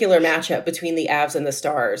particular matchup between the Avs and the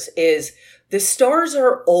Stars is the Stars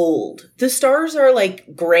are old. The Stars are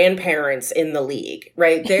like grandparents in the league,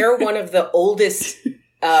 right? They're one of the oldest.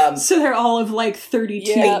 So they're all of like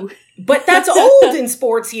 32. Yeah. But that's old in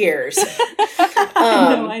sports years.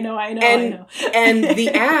 I know. And the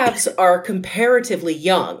Avs are comparatively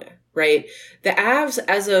young, right? The Avs,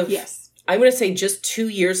 as of, I'm going to say just 2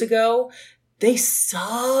 years ago, they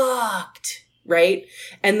sucked, right?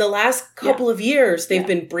 And the last couple of years, they've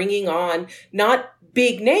been bringing on, not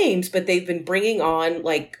big names, but they've been bringing on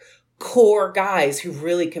like core guys who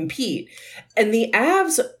really compete. And the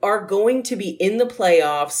Avs are going to be in the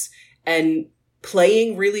playoffs and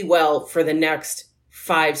playing really well for the next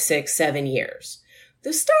 5, 6, 7 years.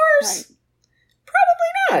 The Stars,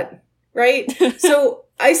 probably not, right? So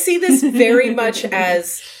I see this very much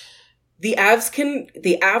as the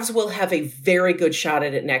Avs will have a very good shot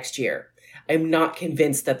at it next year. I'm not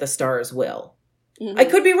convinced that the Stars will. Mm-hmm. I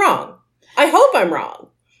could be wrong. I hope I'm wrong.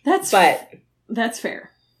 That's fair.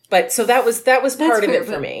 But so that was part of it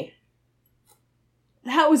for me.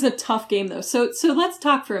 That was a tough game, though. So let's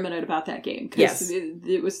talk for a minute about that game. Because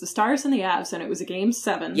it was the Stars and the Avs, and it was a game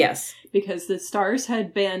 7. Yes. Because the Stars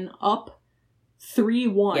had been up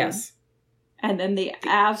 3-1. Yes. And then the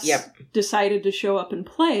Avs decided to show up and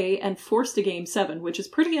play and forced a game 7, which is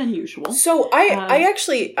pretty unusual. So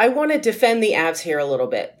I want to defend the Avs here a little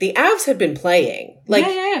bit. The Avs had been playing. Like,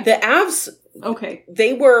 the Avs... Okay.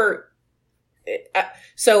 They were...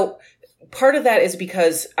 So part of that is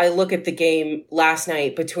because I look at the game last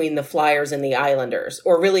night between the Flyers and the Islanders,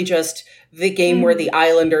 or really just the game where the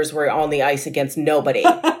Islanders were on the ice against nobody,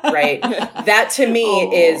 right? That to me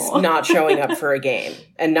is not showing up for a game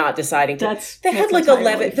and not deciding to. They had like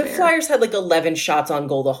 11. The Flyers had like 11 shots on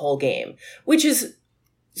goal the whole game, which is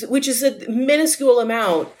a minuscule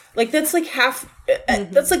amount. Like that's like half.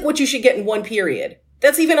 That's like what you should get in one period.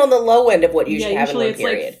 That's even on the low end of what you should have in one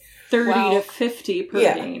period. Like 30 to 50 per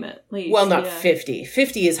game at least. Well, not 50.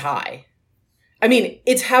 50 is high. I mean,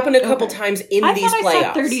 it's happened a couple times in these playoffs. I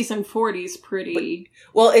thought 30s and 40s pretty.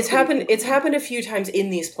 Well, it's happened. It's happened a few times in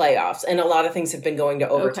these playoffs, and a lot of things have been going to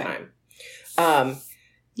overtime.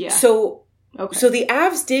 So the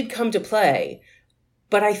Avs did come to play,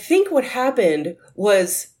 but I think what happened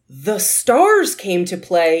was the Stars came to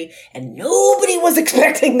play, and nobody was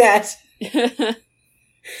expecting that.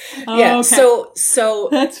 So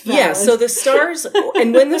that's valid. Yeah, so the Stars,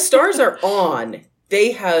 and when the Stars are on,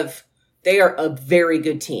 they are a very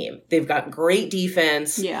good team. They've got great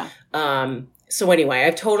defense. Yeah. So anyway,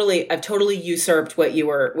 I've totally usurped what you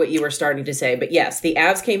were starting to say, but yes, the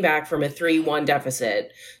Avs came back from a 3-1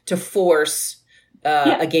 deficit to force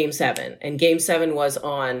a game 7, and game 7 was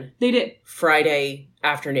on Friday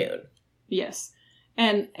afternoon. Yes.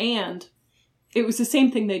 And it was the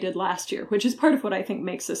same thing they did last year, which is part of what I think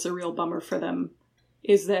makes this a real bummer for them,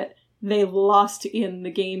 is that they lost in the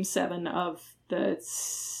game 7 of the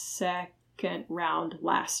second round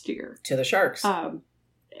last year. To the Sharks.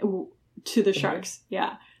 To the Sharks,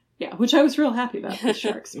 yeah, which I was real happy about, the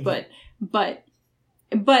Sharks, but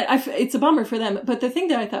it's a bummer for them. But the thing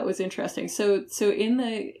that I thought was interesting, so in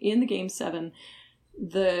the game 7,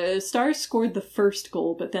 the Stars scored the first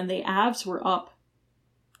goal, but then the Avs were up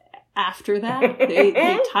after that.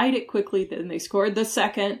 They tied it quickly, then they scored the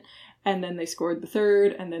second, and then they scored the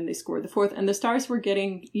third, and then they scored the fourth, and the Stars were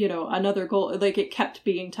getting, another goal. Like, it kept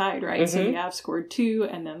being tied, right? Mm-hmm. So the Avs scored 2,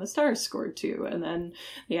 and then the Stars scored 2, and then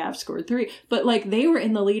the Avs scored 3. But, like, they were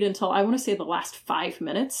in the lead until, I want to say, the last 5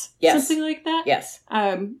 minutes. Yes. Something like that. Yes.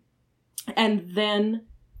 And then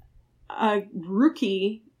a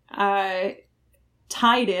rookie tied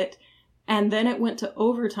it, and then it went to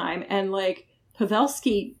overtime, and, like,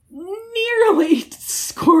 Pavelski nearly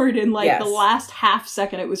scored in the last half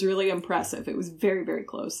second. It was really impressive. It was very, very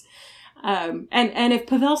close. And if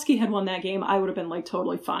Pavelski had won that game, I would have been like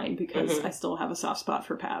totally fine, because I still have a soft spot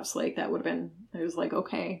for Pavs. Like, that would have been, it was like,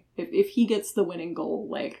 okay, if he gets the winning goal,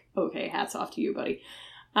 like, okay, hats off to you, buddy.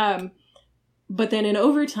 But then in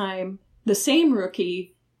overtime, the same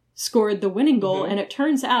rookie scored the winning goal, and it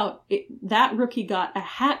turns out that rookie got a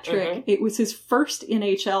hat trick. It was his first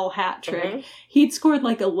NHL hat trick. He'd scored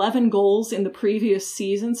like 11 goals in the previous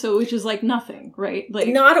season, so it was just like nothing, right? Like,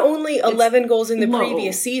 not only 11 goals in the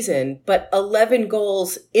previous season, but 11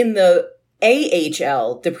 goals in the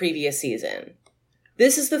AHL the previous season.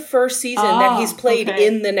 This is the first season that he's played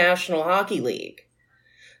in the National Hockey League.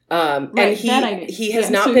 And he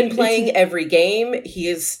has not been playing every game.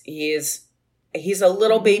 He's a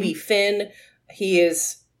little baby Finn. He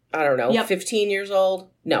is, I don't know, 15 years old.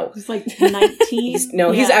 No. He's like 19.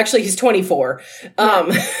 He's 24.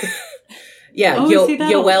 Yeah,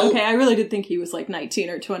 Yoel. Okay, I really did think he was like 19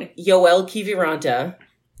 or 20. Yoel Kiviranta.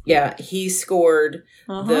 Yeah, he scored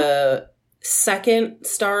the second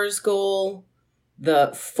Stars goal,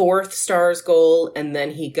 the fourth Stars goal, and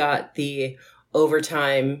then he got the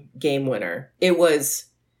overtime game winner. It was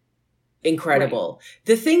incredible. Right.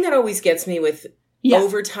 The thing that always gets me with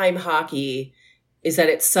overtime hockey is that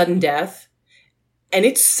it's sudden death, and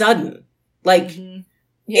it's sudden. Like,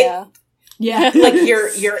 yeah. Like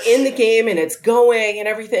you're in the game and it's going and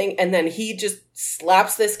everything, and then he just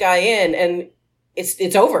slaps this guy in, and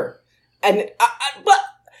it's over. And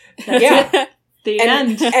the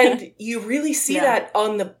end. And you really see that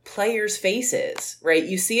on the players' faces, right?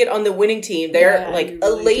 You see it on the winning team; they're really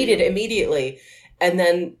elated immediately, and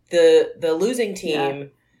then the losing team.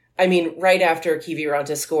 I mean, right after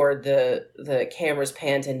Kiviranta scored, the cameras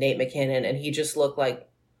panned to Nate McKinnon, and he just looked like,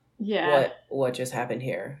 what just happened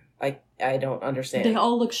here? I don't understand. They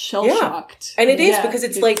all look shell-shocked. And it is because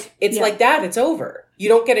it's like that. It's over. You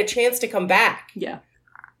don't get a chance to come back. Yeah.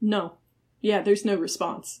 No. Yeah, there's no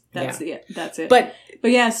response. That's it. But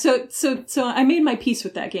yeah, so I made my peace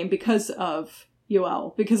with that game because of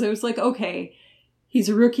Yoel. Because I was like, okay, he's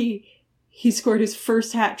a rookie. He scored his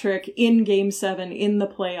first hat trick in Game 7 in the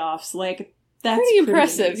playoffs. Like, that's pretty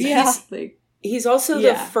impressive. Yeah. He's also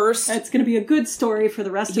the first... That's going to be a good story for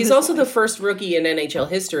the rest of his He's also life. the first rookie in NHL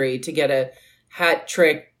history to get a hat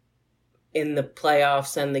trick in the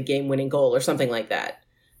playoffs and the game-winning goal or something like that.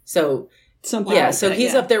 So,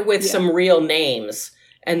 he's up there with some real names.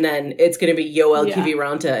 And then it's going to be Yoel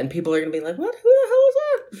Kiviranta, and people are going to be like, what? Who the hell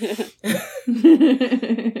is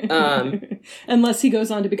that? Unless he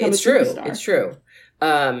goes on to become a superstar. It's true.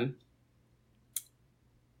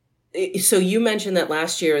 So you mentioned that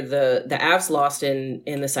last year the Avs lost in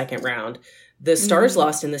the second round. The Stars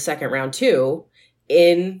lost in the second round too,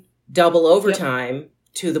 in double overtime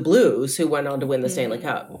to the Blues, who went on to win the Stanley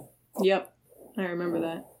Cup. Yep, I remember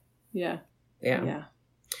that. Yeah.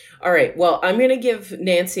 All right. Well, I'm going to give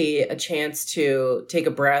Nancy a chance to take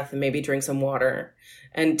a breath and maybe drink some water,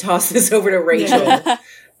 and toss this over to Rachel.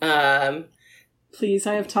 Please,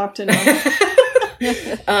 I have talked enough.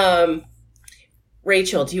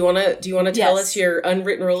 Rachel, do you want to tell us your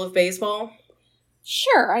unwritten rule of baseball?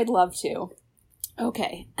 Sure, I'd love to.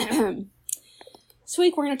 Okay. This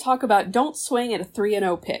week we're going to talk about don't swing at a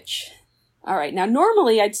 3-0 pitch. All right. Now,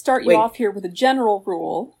 normally I'd start you off here with a general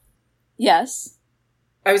rule. Yes.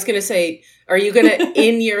 I was going to say, are you going to,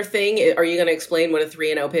 in your thing, are you going to explain what a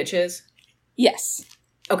 3-0 pitch is? Yes.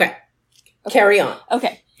 Okay. Carry on.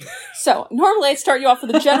 Okay. So, normally I'd start you off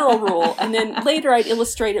with a general rule, and then later I'd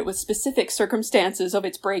illustrate it with specific circumstances of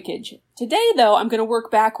its breakage. Today, though, I'm going to work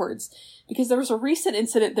backwards, because there was a recent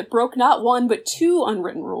incident that broke not one, but two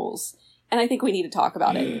unwritten rules, and I think we need to talk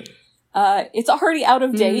about it. It's already out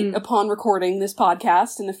of date upon recording this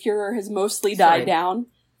podcast, and the furor has mostly died down.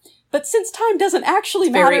 But since time doesn't actually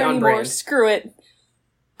matter anymore, screw it.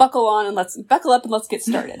 Buckle up and let's get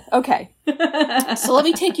started. Okay. So let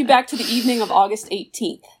me take you back to the evening of August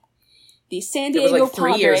 18th. The San Diego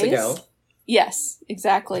Padres. 3 years ago. Yes,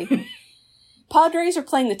 exactly. Padres are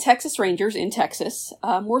playing the Texas Rangers in Texas.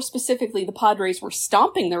 More specifically, the Padres were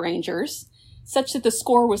stomping the Rangers, such that the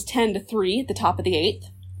score was 10-3 at the top of the 8th.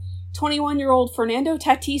 21-year-old Fernando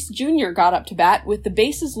Tatis Jr. got up to bat with the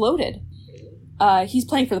bases loaded. He's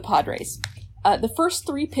playing for the Padres. The first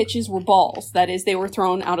 3 pitches were balls. That is, they were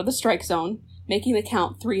thrown out of the strike zone, making the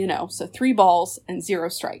count 3-0. So 3 balls and 0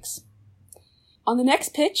 strikes. On the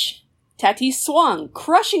next pitch, Tatis swung,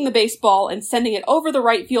 crushing the baseball and sending it over the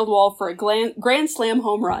right field wall for a grand slam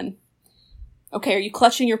home run. Okay, are you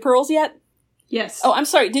clutching your pearls yet? Yes. Oh, I'm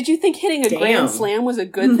sorry. Did you think hitting a grand slam was a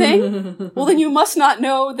good thing? Well, then you must not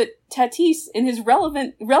know that Tatis, in his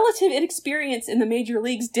relative inexperience in the major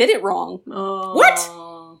leagues, did it wrong. Oh.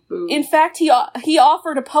 What? In fact, he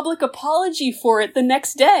offered a public apology for it the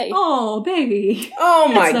next day. Oh, baby. Oh,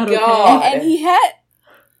 my God. Okay. And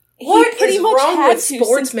he pretty much wrong had with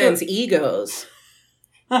sportsmen's egos?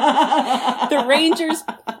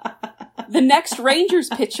 The next Rangers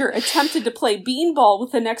pitcher attempted to play beanball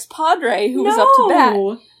with the next Padre who was up to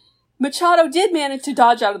bat. Machado did manage to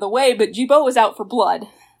dodge out of the way, but Gibaut was out for blood.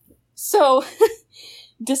 So,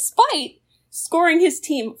 despite scoring his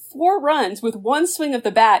team 4 runs with 1 swing of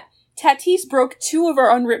the bat, Tatis broke 2 of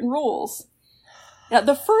our unwritten rules. Now,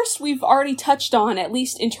 the first we've already touched on, at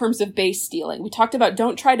least in terms of base stealing. We talked about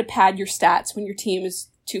don't try to pad your stats when your team is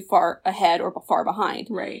too far ahead or far behind.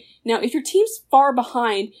 Right. Now, if your team's far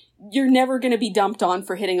behind, you're never going to be dumped on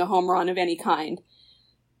for hitting a home run of any kind.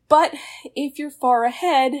 But if you're far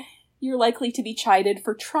ahead, you're likely to be chided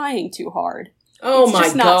for trying too hard. Oh, it's my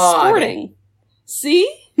just God. not sporting.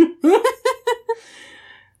 See?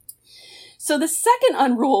 So the second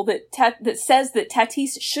unrule that says that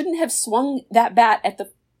Tatis shouldn't have swung that bat at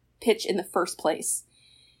the pitch in the first place.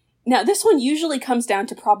 Now, this one usually comes down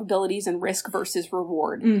to probabilities and risk versus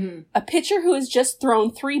reward. Mm-hmm. A pitcher who has just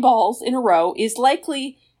thrown 3 balls in a row is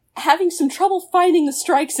likely having some trouble finding the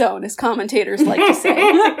strike zone, as commentators like to say.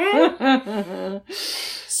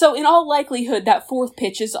 So in all likelihood, that 4th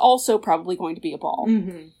pitch is also probably going to be a ball.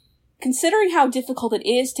 Mm-hmm. Considering how difficult it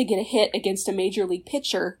is to get a hit against a major league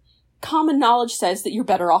pitcher, common knowledge says that you're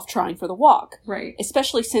better off trying for the walk. Right.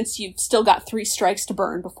 Especially since you've still got 3 strikes to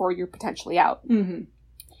burn before you're potentially out. Mm-hmm.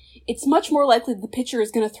 It's much more likely that the pitcher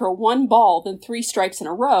is going to throw 1 ball than 3 strikes in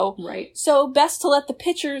a row. Right. So best to let the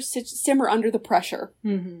pitcher simmer under the pressure.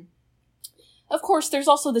 Mm-hmm. Of course, there's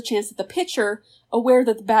also the chance that the pitcher, aware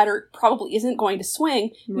that the batter probably isn't going to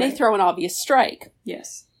swing, may throw an obvious strike.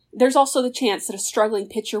 Yes. There's also the chance that a struggling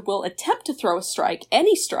pitcher will attempt to throw a strike,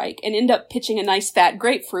 any strike, and end up pitching a nice fat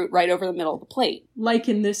grapefruit right over the middle of the plate. Like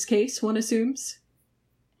in this case, one assumes?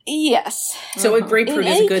 Yes. So a grapefruit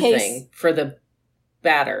is a good thing for the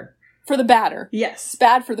batter. For the batter. Yes. It's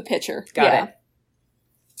bad for the pitcher. Got it.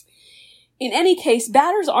 In any case,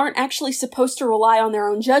 batters aren't actually supposed to rely on their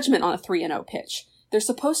own judgment on a 3-0 pitch. They're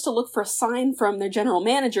supposed to look for a sign from their general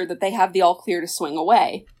manager that they have the all clear to swing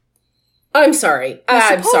away. I'm sorry.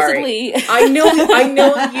 I'm sorry. I know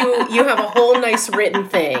you have a whole nice written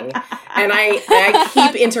thing, and I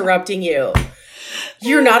keep interrupting you.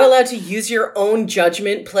 You're not allowed to use your own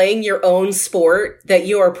judgment playing your own sport that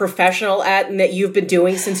you are professional at and that you've been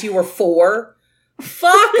doing since you were 4?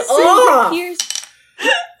 Fuck off!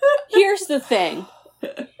 Here's the thing.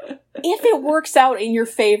 If it works out in your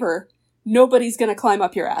favor, nobody's going to climb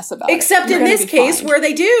up your ass about Except it. in this case where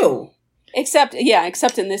they do. Except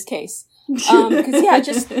in this case. Because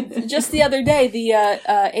just the other day, the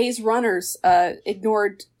A's runners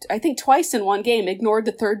ignored, I think twice in one game, ignored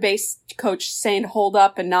the third base coach saying to hold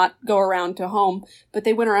up and not go around to home, but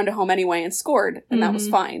they went around to home anyway and scored, and that was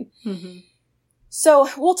fine. Mm-hmm. So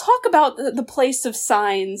we'll talk about the place of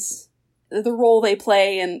signs, the role they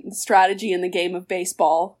play, and the strategy in the game of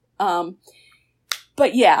baseball.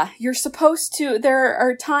 But yeah, you're supposed to, there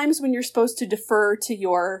are times when you're supposed to defer to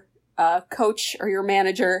your coach or your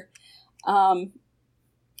manager. And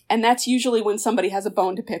that's usually when somebody has a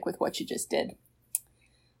bone to pick with what you just did.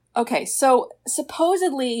 Okay, so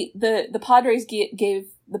supposedly the Padres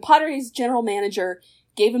general manager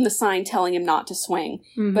gave him the sign telling him not to swing,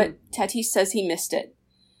 but Tatis says he missed it.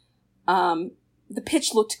 The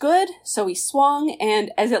pitch looked good, so he swung,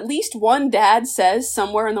 and as at least one dad says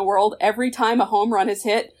somewhere in the world, every time a home run is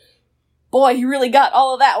hit, boy, he really got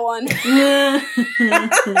all of that one.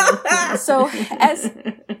 So, as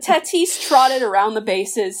Tatis trotted around the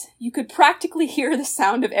bases, you could practically hear the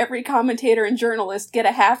sound of every commentator and journalist get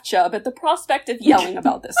a half chub at the prospect of yelling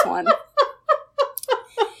about this one.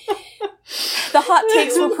 The hot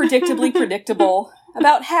takes were predictably predictable.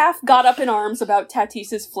 About half got up in arms about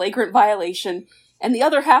Tatis's flagrant violation, and the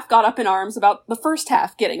other half got up in arms about the first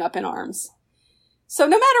half getting up in arms. So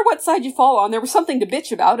no matter what side you fall on, there was something to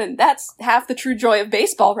bitch about, and that's half the true joy of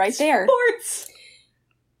baseball right there. Sports!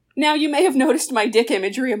 Now, you may have noticed my dick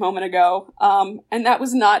imagery a moment ago, and that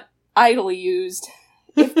was not idly used.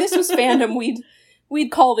 If this was fandom,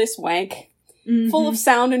 we'd call this wank. Full of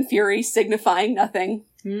sound and fury, signifying nothing.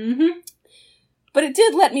 Mm-hmm. But it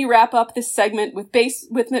did let me wrap up this segment with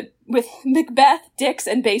Macbeth, dicks,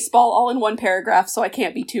 and baseball all in one paragraph, so I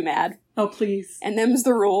can't be too mad. Oh, please. And them's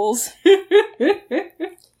the rules.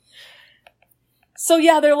 So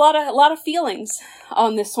yeah, there are a lot of feelings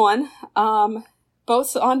on this one. On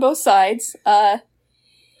both sides. I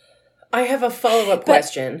have a follow-up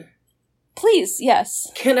question. Please,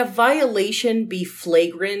 yes. Can a violation be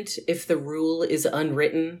flagrant if the rule is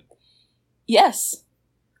unwritten? Yes.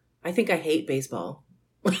 I think I hate baseball.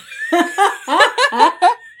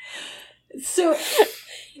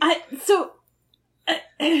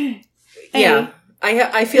 Yeah,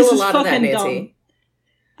 I feel a lot of that, Nancy.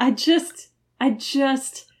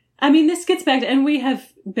 I mean, this gets back to, and we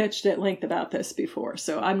have bitched at length about this before,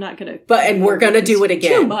 so I'm not going to. And we're going to do it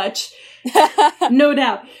again. Too much. No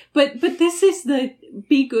doubt. But this is the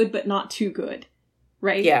be good, but not too good.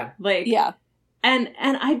 Right? Yeah. Yeah. And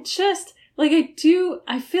I just,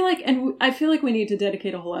 I feel like we need to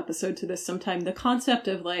dedicate a whole episode to this sometime. The concept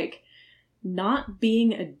of, not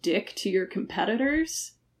being a dick to your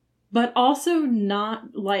competitors, but also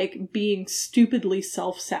not, being stupidly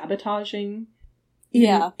self-sabotaging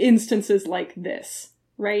in instances like this,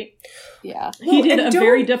 right? Yeah. He did a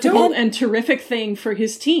very difficult and terrific thing for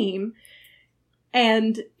his team,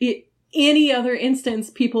 and any other instance,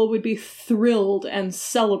 people would be thrilled and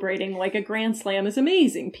celebrating. Like, a Grand Slam is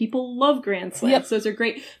amazing. People love Grand Slams. Yep. Those are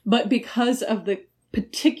great. But because of the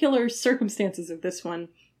particular circumstances of this one,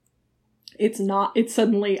 it's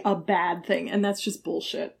suddenly a bad thing. And that's just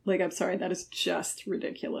bullshit. Like, I'm sorry, that is just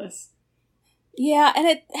ridiculous. Yeah, and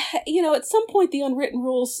at some point the unwritten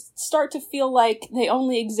rules start to feel like they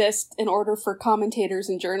only exist in order for commentators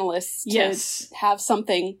and journalists to have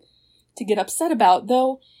something to get upset about.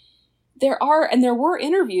 Though there were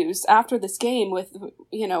interviews after this game with,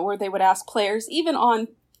 where they would ask players, even on,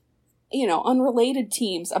 unrelated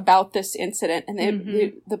teams, about this incident, and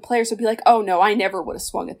the players would be like, "Oh no, I never would have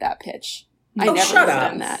swung at that pitch. I never would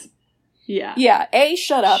have done that." Yeah. Yeah. A,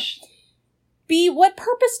 shut up. B, what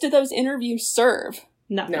purpose do those interviews serve?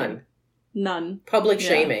 None. Public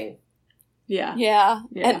shaming. Yeah. Yeah.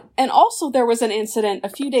 And also there was an incident a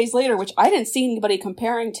few days later, which I didn't see anybody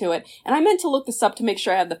comparing to it. And I meant to look this up to make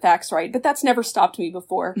sure I had the facts right, but that's never stopped me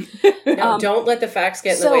before. No, don't let the facts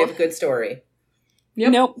get in the way of a good story.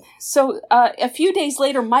 Yep. Nope. So a few days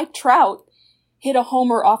later, Mike Trout hit a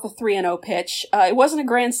homer off a 3-0 pitch. It wasn't a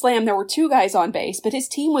grand slam. There were 2 guys on base, but his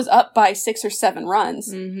team was up by 6 or 7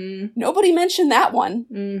 runs. Mm-hmm. Nobody mentioned that one.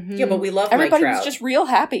 Mm-hmm. Yeah, but we love Everybody Mike Trout. Was just real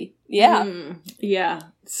happy. Yeah. Yeah.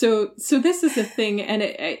 So this is a thing, and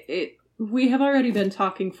it we have already been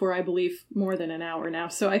talking for, I believe, more than an hour now.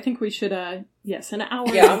 So I think we should, an hour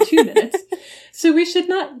and 2 minutes. So we should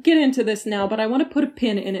not get into this now, but I want to put a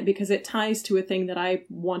pin in it because it ties to a thing that I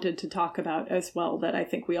wanted to talk about as well that I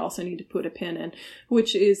think we also need to put a pin in,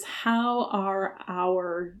 which is how are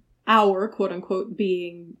our quote unquote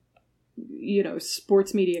being,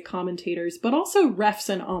 sports media commentators, but also refs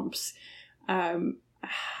and umps.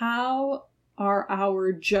 How are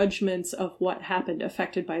our judgments of what happened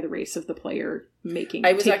affected by the race of the player making?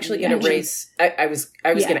 I was actually going to race. I was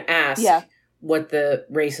going to ask what the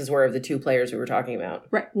races were of the 2 players we were talking about.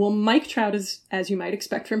 Right. Well, Mike Trout is, as you might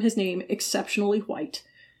expect from his name, exceptionally white.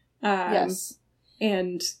 Yes.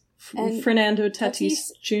 And Fernando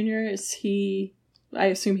Tatis Jr., is he? I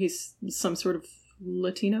assume he's some sort of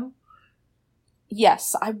Latino.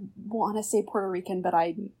 Yes, I want to say Puerto Rican, but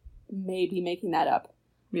I may be making that up.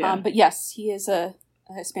 Yeah. But yes, he is a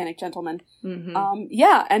Hispanic gentleman. Mm-hmm.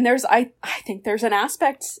 And there's, I think there's an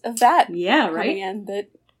aspect of that. Yeah, right. And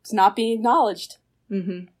that's not being acknowledged.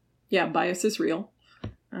 Mm-hmm. Yeah, bias is real,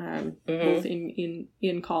 both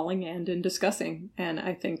in calling and in discussing. And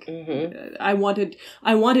I think I wanted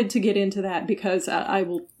to get into that because I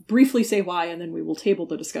will briefly say why, and then we will table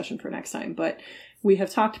the discussion for next time. But we have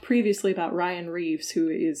talked previously about Ryan Reeves, who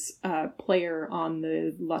is a player on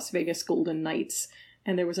the Las Vegas Golden Knights.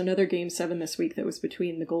 And there was another Game 7 this week that was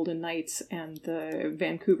between the Golden Knights and the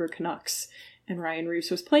Vancouver Canucks. And Ryan Reeves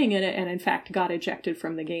was playing in it and, in fact, got ejected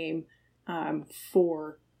from the game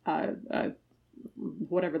for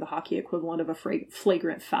whatever the hockey equivalent of a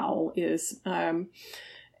flagrant foul is.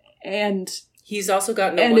 And he's also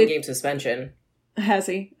gotten a 1-game suspension. Has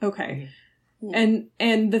he? Okay. Mm-hmm.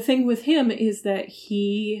 And the thing with him is that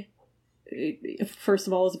he, first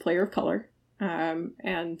of all, is a player of color.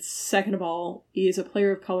 And second of all, he is a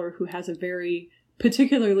player of color who has a very,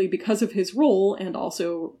 particularly because of his role and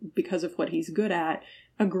also because of what he's good at,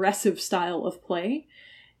 aggressive style of play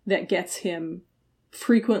that gets him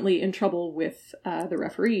frequently in trouble with the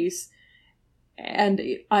referees. And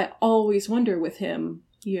I always wonder with him,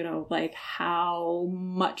 how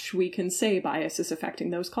much we can say bias is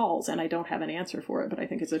affecting those calls. And I don't have an answer for it, but I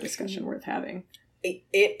think it's a discussion worth having.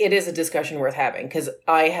 It is a discussion worth having because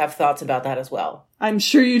I have thoughts about that as well. I'm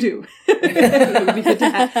sure you do. It would be good to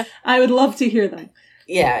have. I would love to hear them.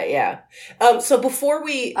 Yeah. So before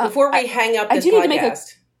we hang up this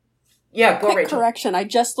podcast, go Rachel. Correction. I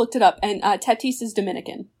just looked it up, and Tatis is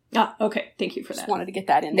Dominican. Ah, okay. Thank you for that. Just wanted to get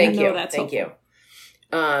that in there. Thank you.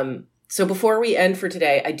 So before we end for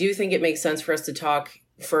today, I do think it makes sense for us to talk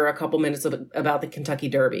for a couple minutes about the Kentucky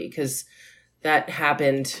Derby because that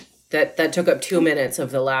happened. That took up 2 minutes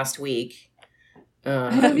of the last week.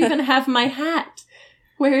 I don't even have my hat.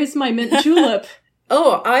 Where is my mint julep?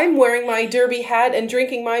 Oh, I'm wearing my Derby hat and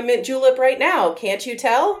drinking my mint julep right now. Can't you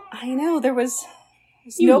tell? I know. There's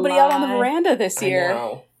nobody out on the veranda this year. I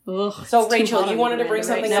know. Ugh, so, Rachel, you wanted to bring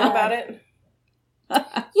something up about it?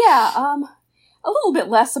 Yeah, a little bit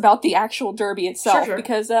less about the actual Derby itself, sure.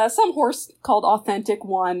 Because some horse called Authentic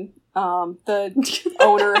won. The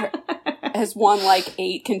owner has won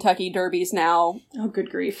 8 Kentucky Derbies now. Oh, good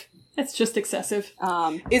grief. That's just excessive.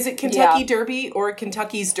 Is it Kentucky Derby or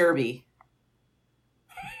Kentucky's Derby?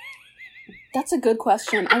 That's a good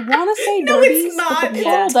question. I want to say Derbies. No, it's not. But the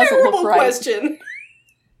poll doesn't look right. Question.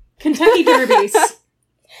 Kentucky Derbies.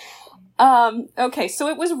 Okay, so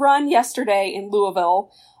it was run yesterday in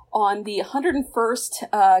Louisville on the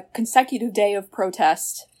 101st consecutive day of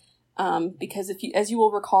protest. Because as you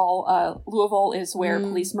will recall, Louisville is where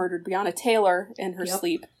police murdered Breonna Taylor in her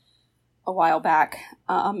sleep a while back.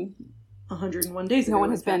 101 days ago. No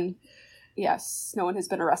one has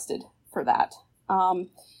been arrested for that.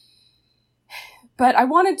 But I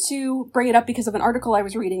wanted to bring it up because of an article I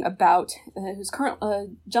was reading about a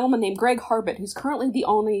gentleman named Greg Harbut, who's currently the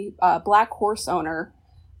only black horse owner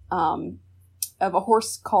of a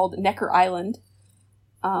horse called Necker Island,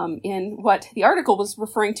 in what the article was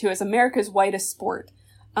referring to as America's whitest sport.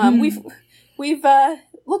 We've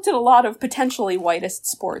looked at a lot of potentially whitest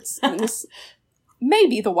sports, and this may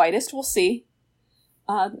be the whitest. We'll see.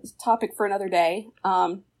 Topic for another day.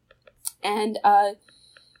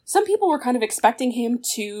 Some people were kind of expecting him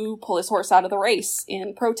to pull his horse out of the race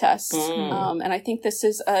in protest. And I think this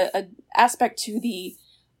is a aspect to the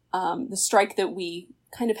strike that we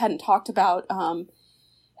kind of hadn't talked about.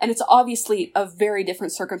 And it's obviously a very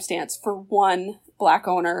different circumstance for one black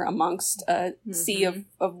owner amongst a sea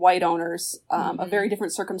of white owners. A very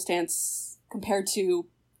different circumstance compared to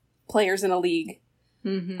players in a league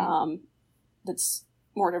that's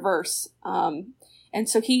more diverse. And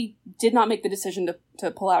so he did not make the decision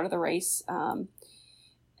to pull out of the race.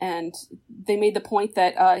 And they made the point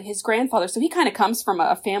that his grandfather, so he kind of comes from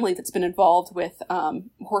a family that's been involved with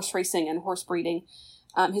horse racing and horse breeding.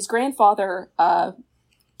 His grandfather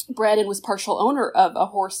bred and was partial owner of a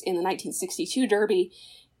horse in the 1962 Derby,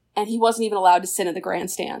 and he wasn't even allowed to sit in the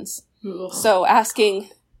grandstands. Ugh. So asking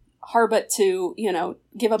Harbut to,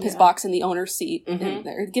 give up his box in the owner's seat,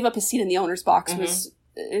 or give up his seat in the owner's box was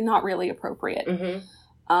not really appropriate.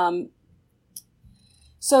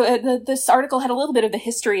 So this article had a little bit of the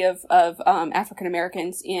history of African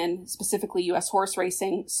Americans in specifically U.S. horse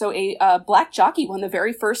racing. So a black jockey won the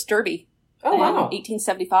very first Derby in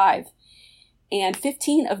 1875. And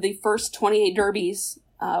 15 of the first 28 Derbies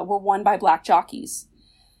were won by black jockeys.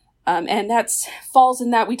 And that's falls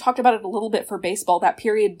in that, we talked about it a little bit for baseball, that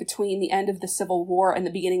period between the end of the Civil War and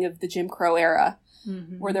the beginning of the Jim Crow era,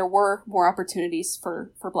 where there were more opportunities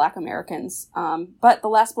for black Americans. But the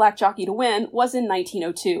last black jockey to win was in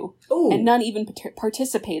 1902. Ooh. And none even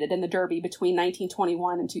participated in the Derby between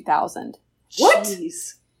 1921 and 2000. What?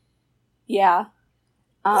 Jeez. Yeah.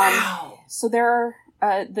 Wow. So there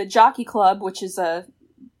are the Jockey Club, which is a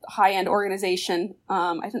high-end organization.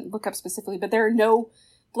 I didn't look up specifically, but there are no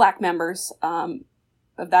black members of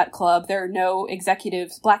that club. There are no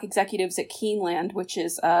black executives at Keeneland, which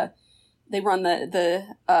is they run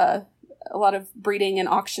a lot of breeding and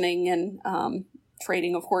auctioning and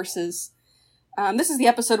trading of horses. This is the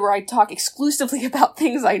episode where I talk exclusively about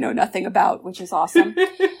things I know nothing about, which is awesome.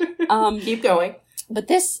 Keep going. But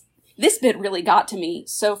this bit really got to me.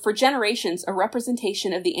 So for generations, a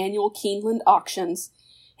representation of the annual Keeneland auctions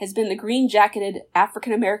has been the green-jacketed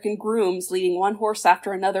African-American grooms leading one horse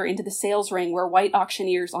after another into the sales ring where white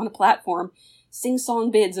auctioneers on a platform sing-song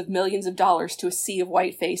bids of millions of dollars to a sea of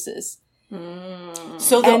white faces.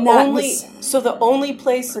 So the only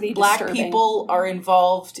place black disturbing. people are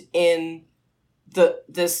involved in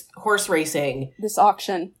this horse racing, this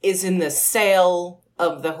auction, is in the sale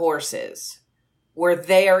of the horses, where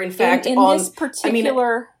they are in fact in on this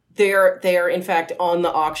particular. They are in fact on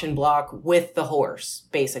the auction block with the horse,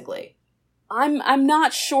 basically. I'm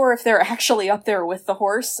not sure if they're actually up there with the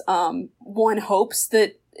horse. One hopes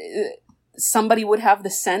that somebody would have the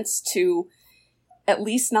sense to at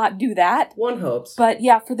least not do that. One hopes. But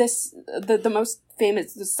yeah, for this, the most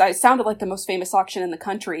famous, it sounded like the most famous auction in the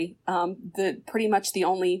country. Pretty much the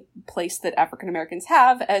only place that African Americans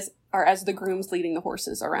have are as the grooms leading the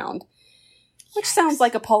horses around, which sounds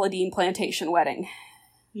like a Paula Deen plantation wedding.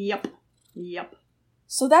 Yep.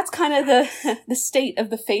 So that's kind of the state of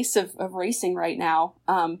the face of racing right now.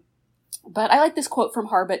 But I like this quote from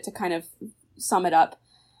Harbut to kind of sum it up.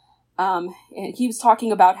 And he was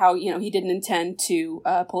talking about how, he didn't intend to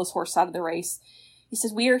pull his horse out of the race. He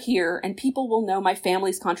says, "We are here, and people will know my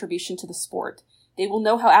family's contribution to the sport. They will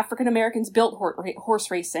know how African Americans built horse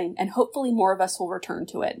racing, and hopefully more of us will return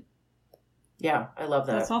to it." Yeah, I love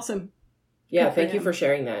that. That's awesome. Yeah, thank you for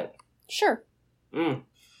sharing that. Sure.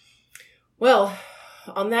 Well,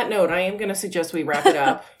 on that note, I am going to suggest we wrap it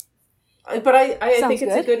up. But I think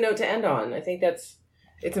it's a good note to end on. I think it's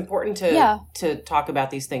important to talk about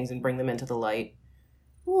these things and bring them into the light.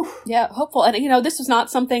 Whew. Yeah, hopeful. And, this was not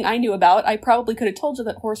something I knew about. I probably could have told you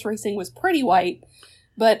that horse racing was pretty white,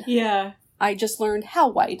 but yeah, I just learned how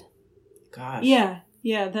white. Gosh.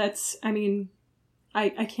 Yeah, that's,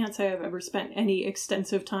 I can't say I've ever spent any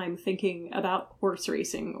extensive time thinking about horse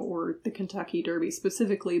racing or the Kentucky Derby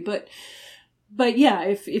specifically, but yeah,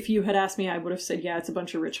 if you had asked me, I would have said, yeah, it's a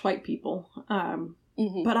bunch of rich white people.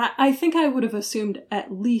 But I think I would have assumed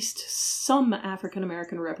at least some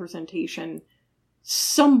African-American representation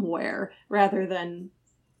somewhere, rather than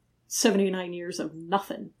 79 years of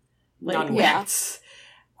nothing. Like, wow.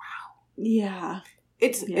 Yeah.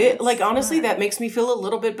 Honestly, that makes me feel a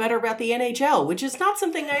little bit better about the NHL, which is not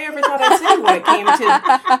something I ever thought I'd say when it came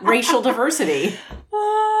to racial diversity.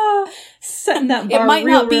 Setting that bar it might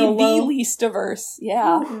real, not be real the low. least diverse.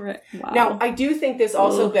 Yeah. Right. Wow. Now, I do think this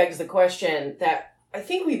also begs the question that I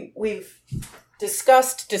think we've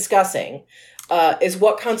discussing is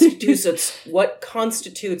what constitutes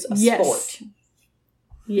a sport.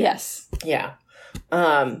 Yes. Yeah.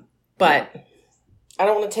 But I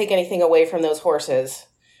don't want to take anything away from those horses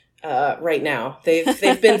right now.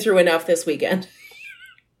 They've been through enough this weekend.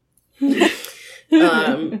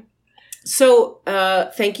 So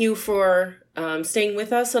thank you for staying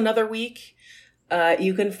with us another week.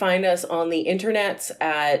 You can find us on the internets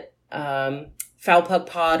at Foul Puck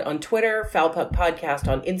Pod on Twitter, Foul Puck Podcast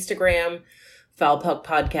on Instagram,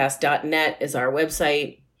 foulpuckpodcast.net is our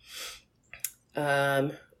website.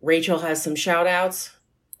 Rachel has some shout outs.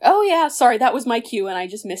 Oh, yeah. Sorry, that was my cue, and I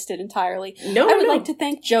just missed it entirely. I would like to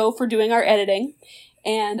thank Joe for doing our editing,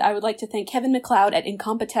 and I would like to thank Kevin McLeod at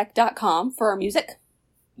Incompetech.com for our music.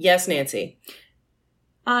 Yes, Nancy.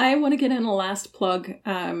 I want to get in a last plug.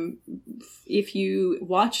 If you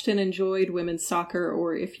watched and enjoyed women's soccer,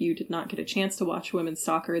 or if you did not get a chance to watch women's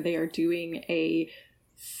soccer, they are doing a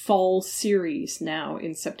fall series now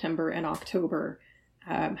in September and October.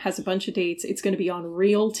 Has a bunch of dates. It's going to be on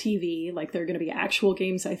real TV. Like, there are going to be actual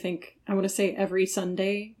games, I want to say every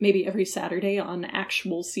Sunday, maybe every Saturday on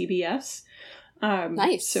actual CBS.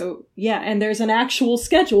 Nice. So, yeah, and there's an actual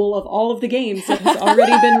schedule of all of the games that has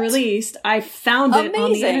already been released. I found it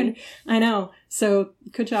on the internet. I know. So,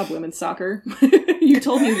 good job, women's soccer. You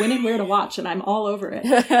told me when and where to watch, and I'm all over it.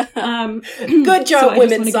 Good job,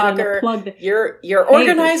 women's soccer. Your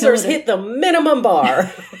organizers hit the minimum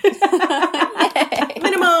bar.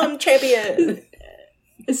 Minimum champion.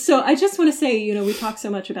 So I just want to say, we talk so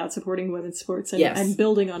much about supporting women's sports and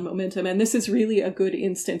building on momentum. And this is really a good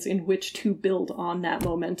instance in which to build on that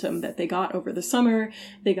momentum that they got over the summer.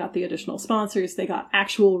 They got the additional sponsors. They got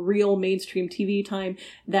actual real mainstream TV time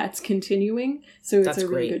that's continuing. So it's a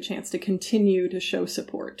really good chance to continue to show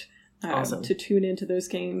support. Awesome. To tune into those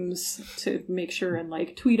games, to make sure and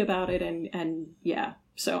tweet about it. And yeah.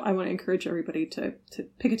 So I want to encourage everybody to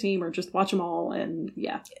pick a team or just watch them all. And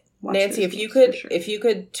yeah. Nancy, if you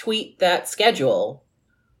could tweet that schedule,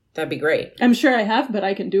 that'd be great. I'm sure I have, but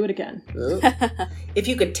I can do it again. If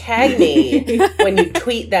you could tag me when you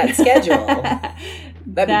tweet that schedule, that'd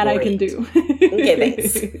be great. I can do. Okay,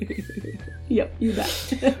 thanks. Yep, you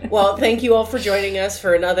bet. Well, thank you all for joining us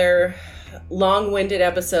for another long-winded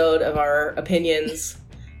episode of our opinions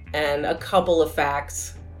and a couple of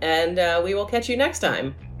facts. And we will catch you next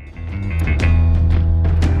time.